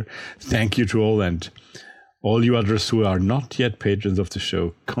have here. Thank you to all, and all you others who are not yet patrons of the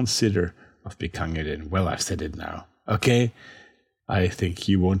show, consider of becoming it. And well, I've said it now. Okay, I think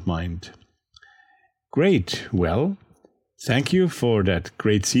you won't mind. Great. Well, thank you for that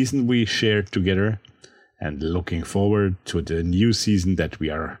great season we shared together, and looking forward to the new season that we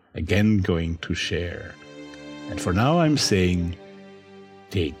are again going to share. And for now, I'm saying,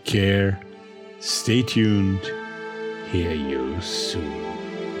 take care, stay tuned, hear you soon.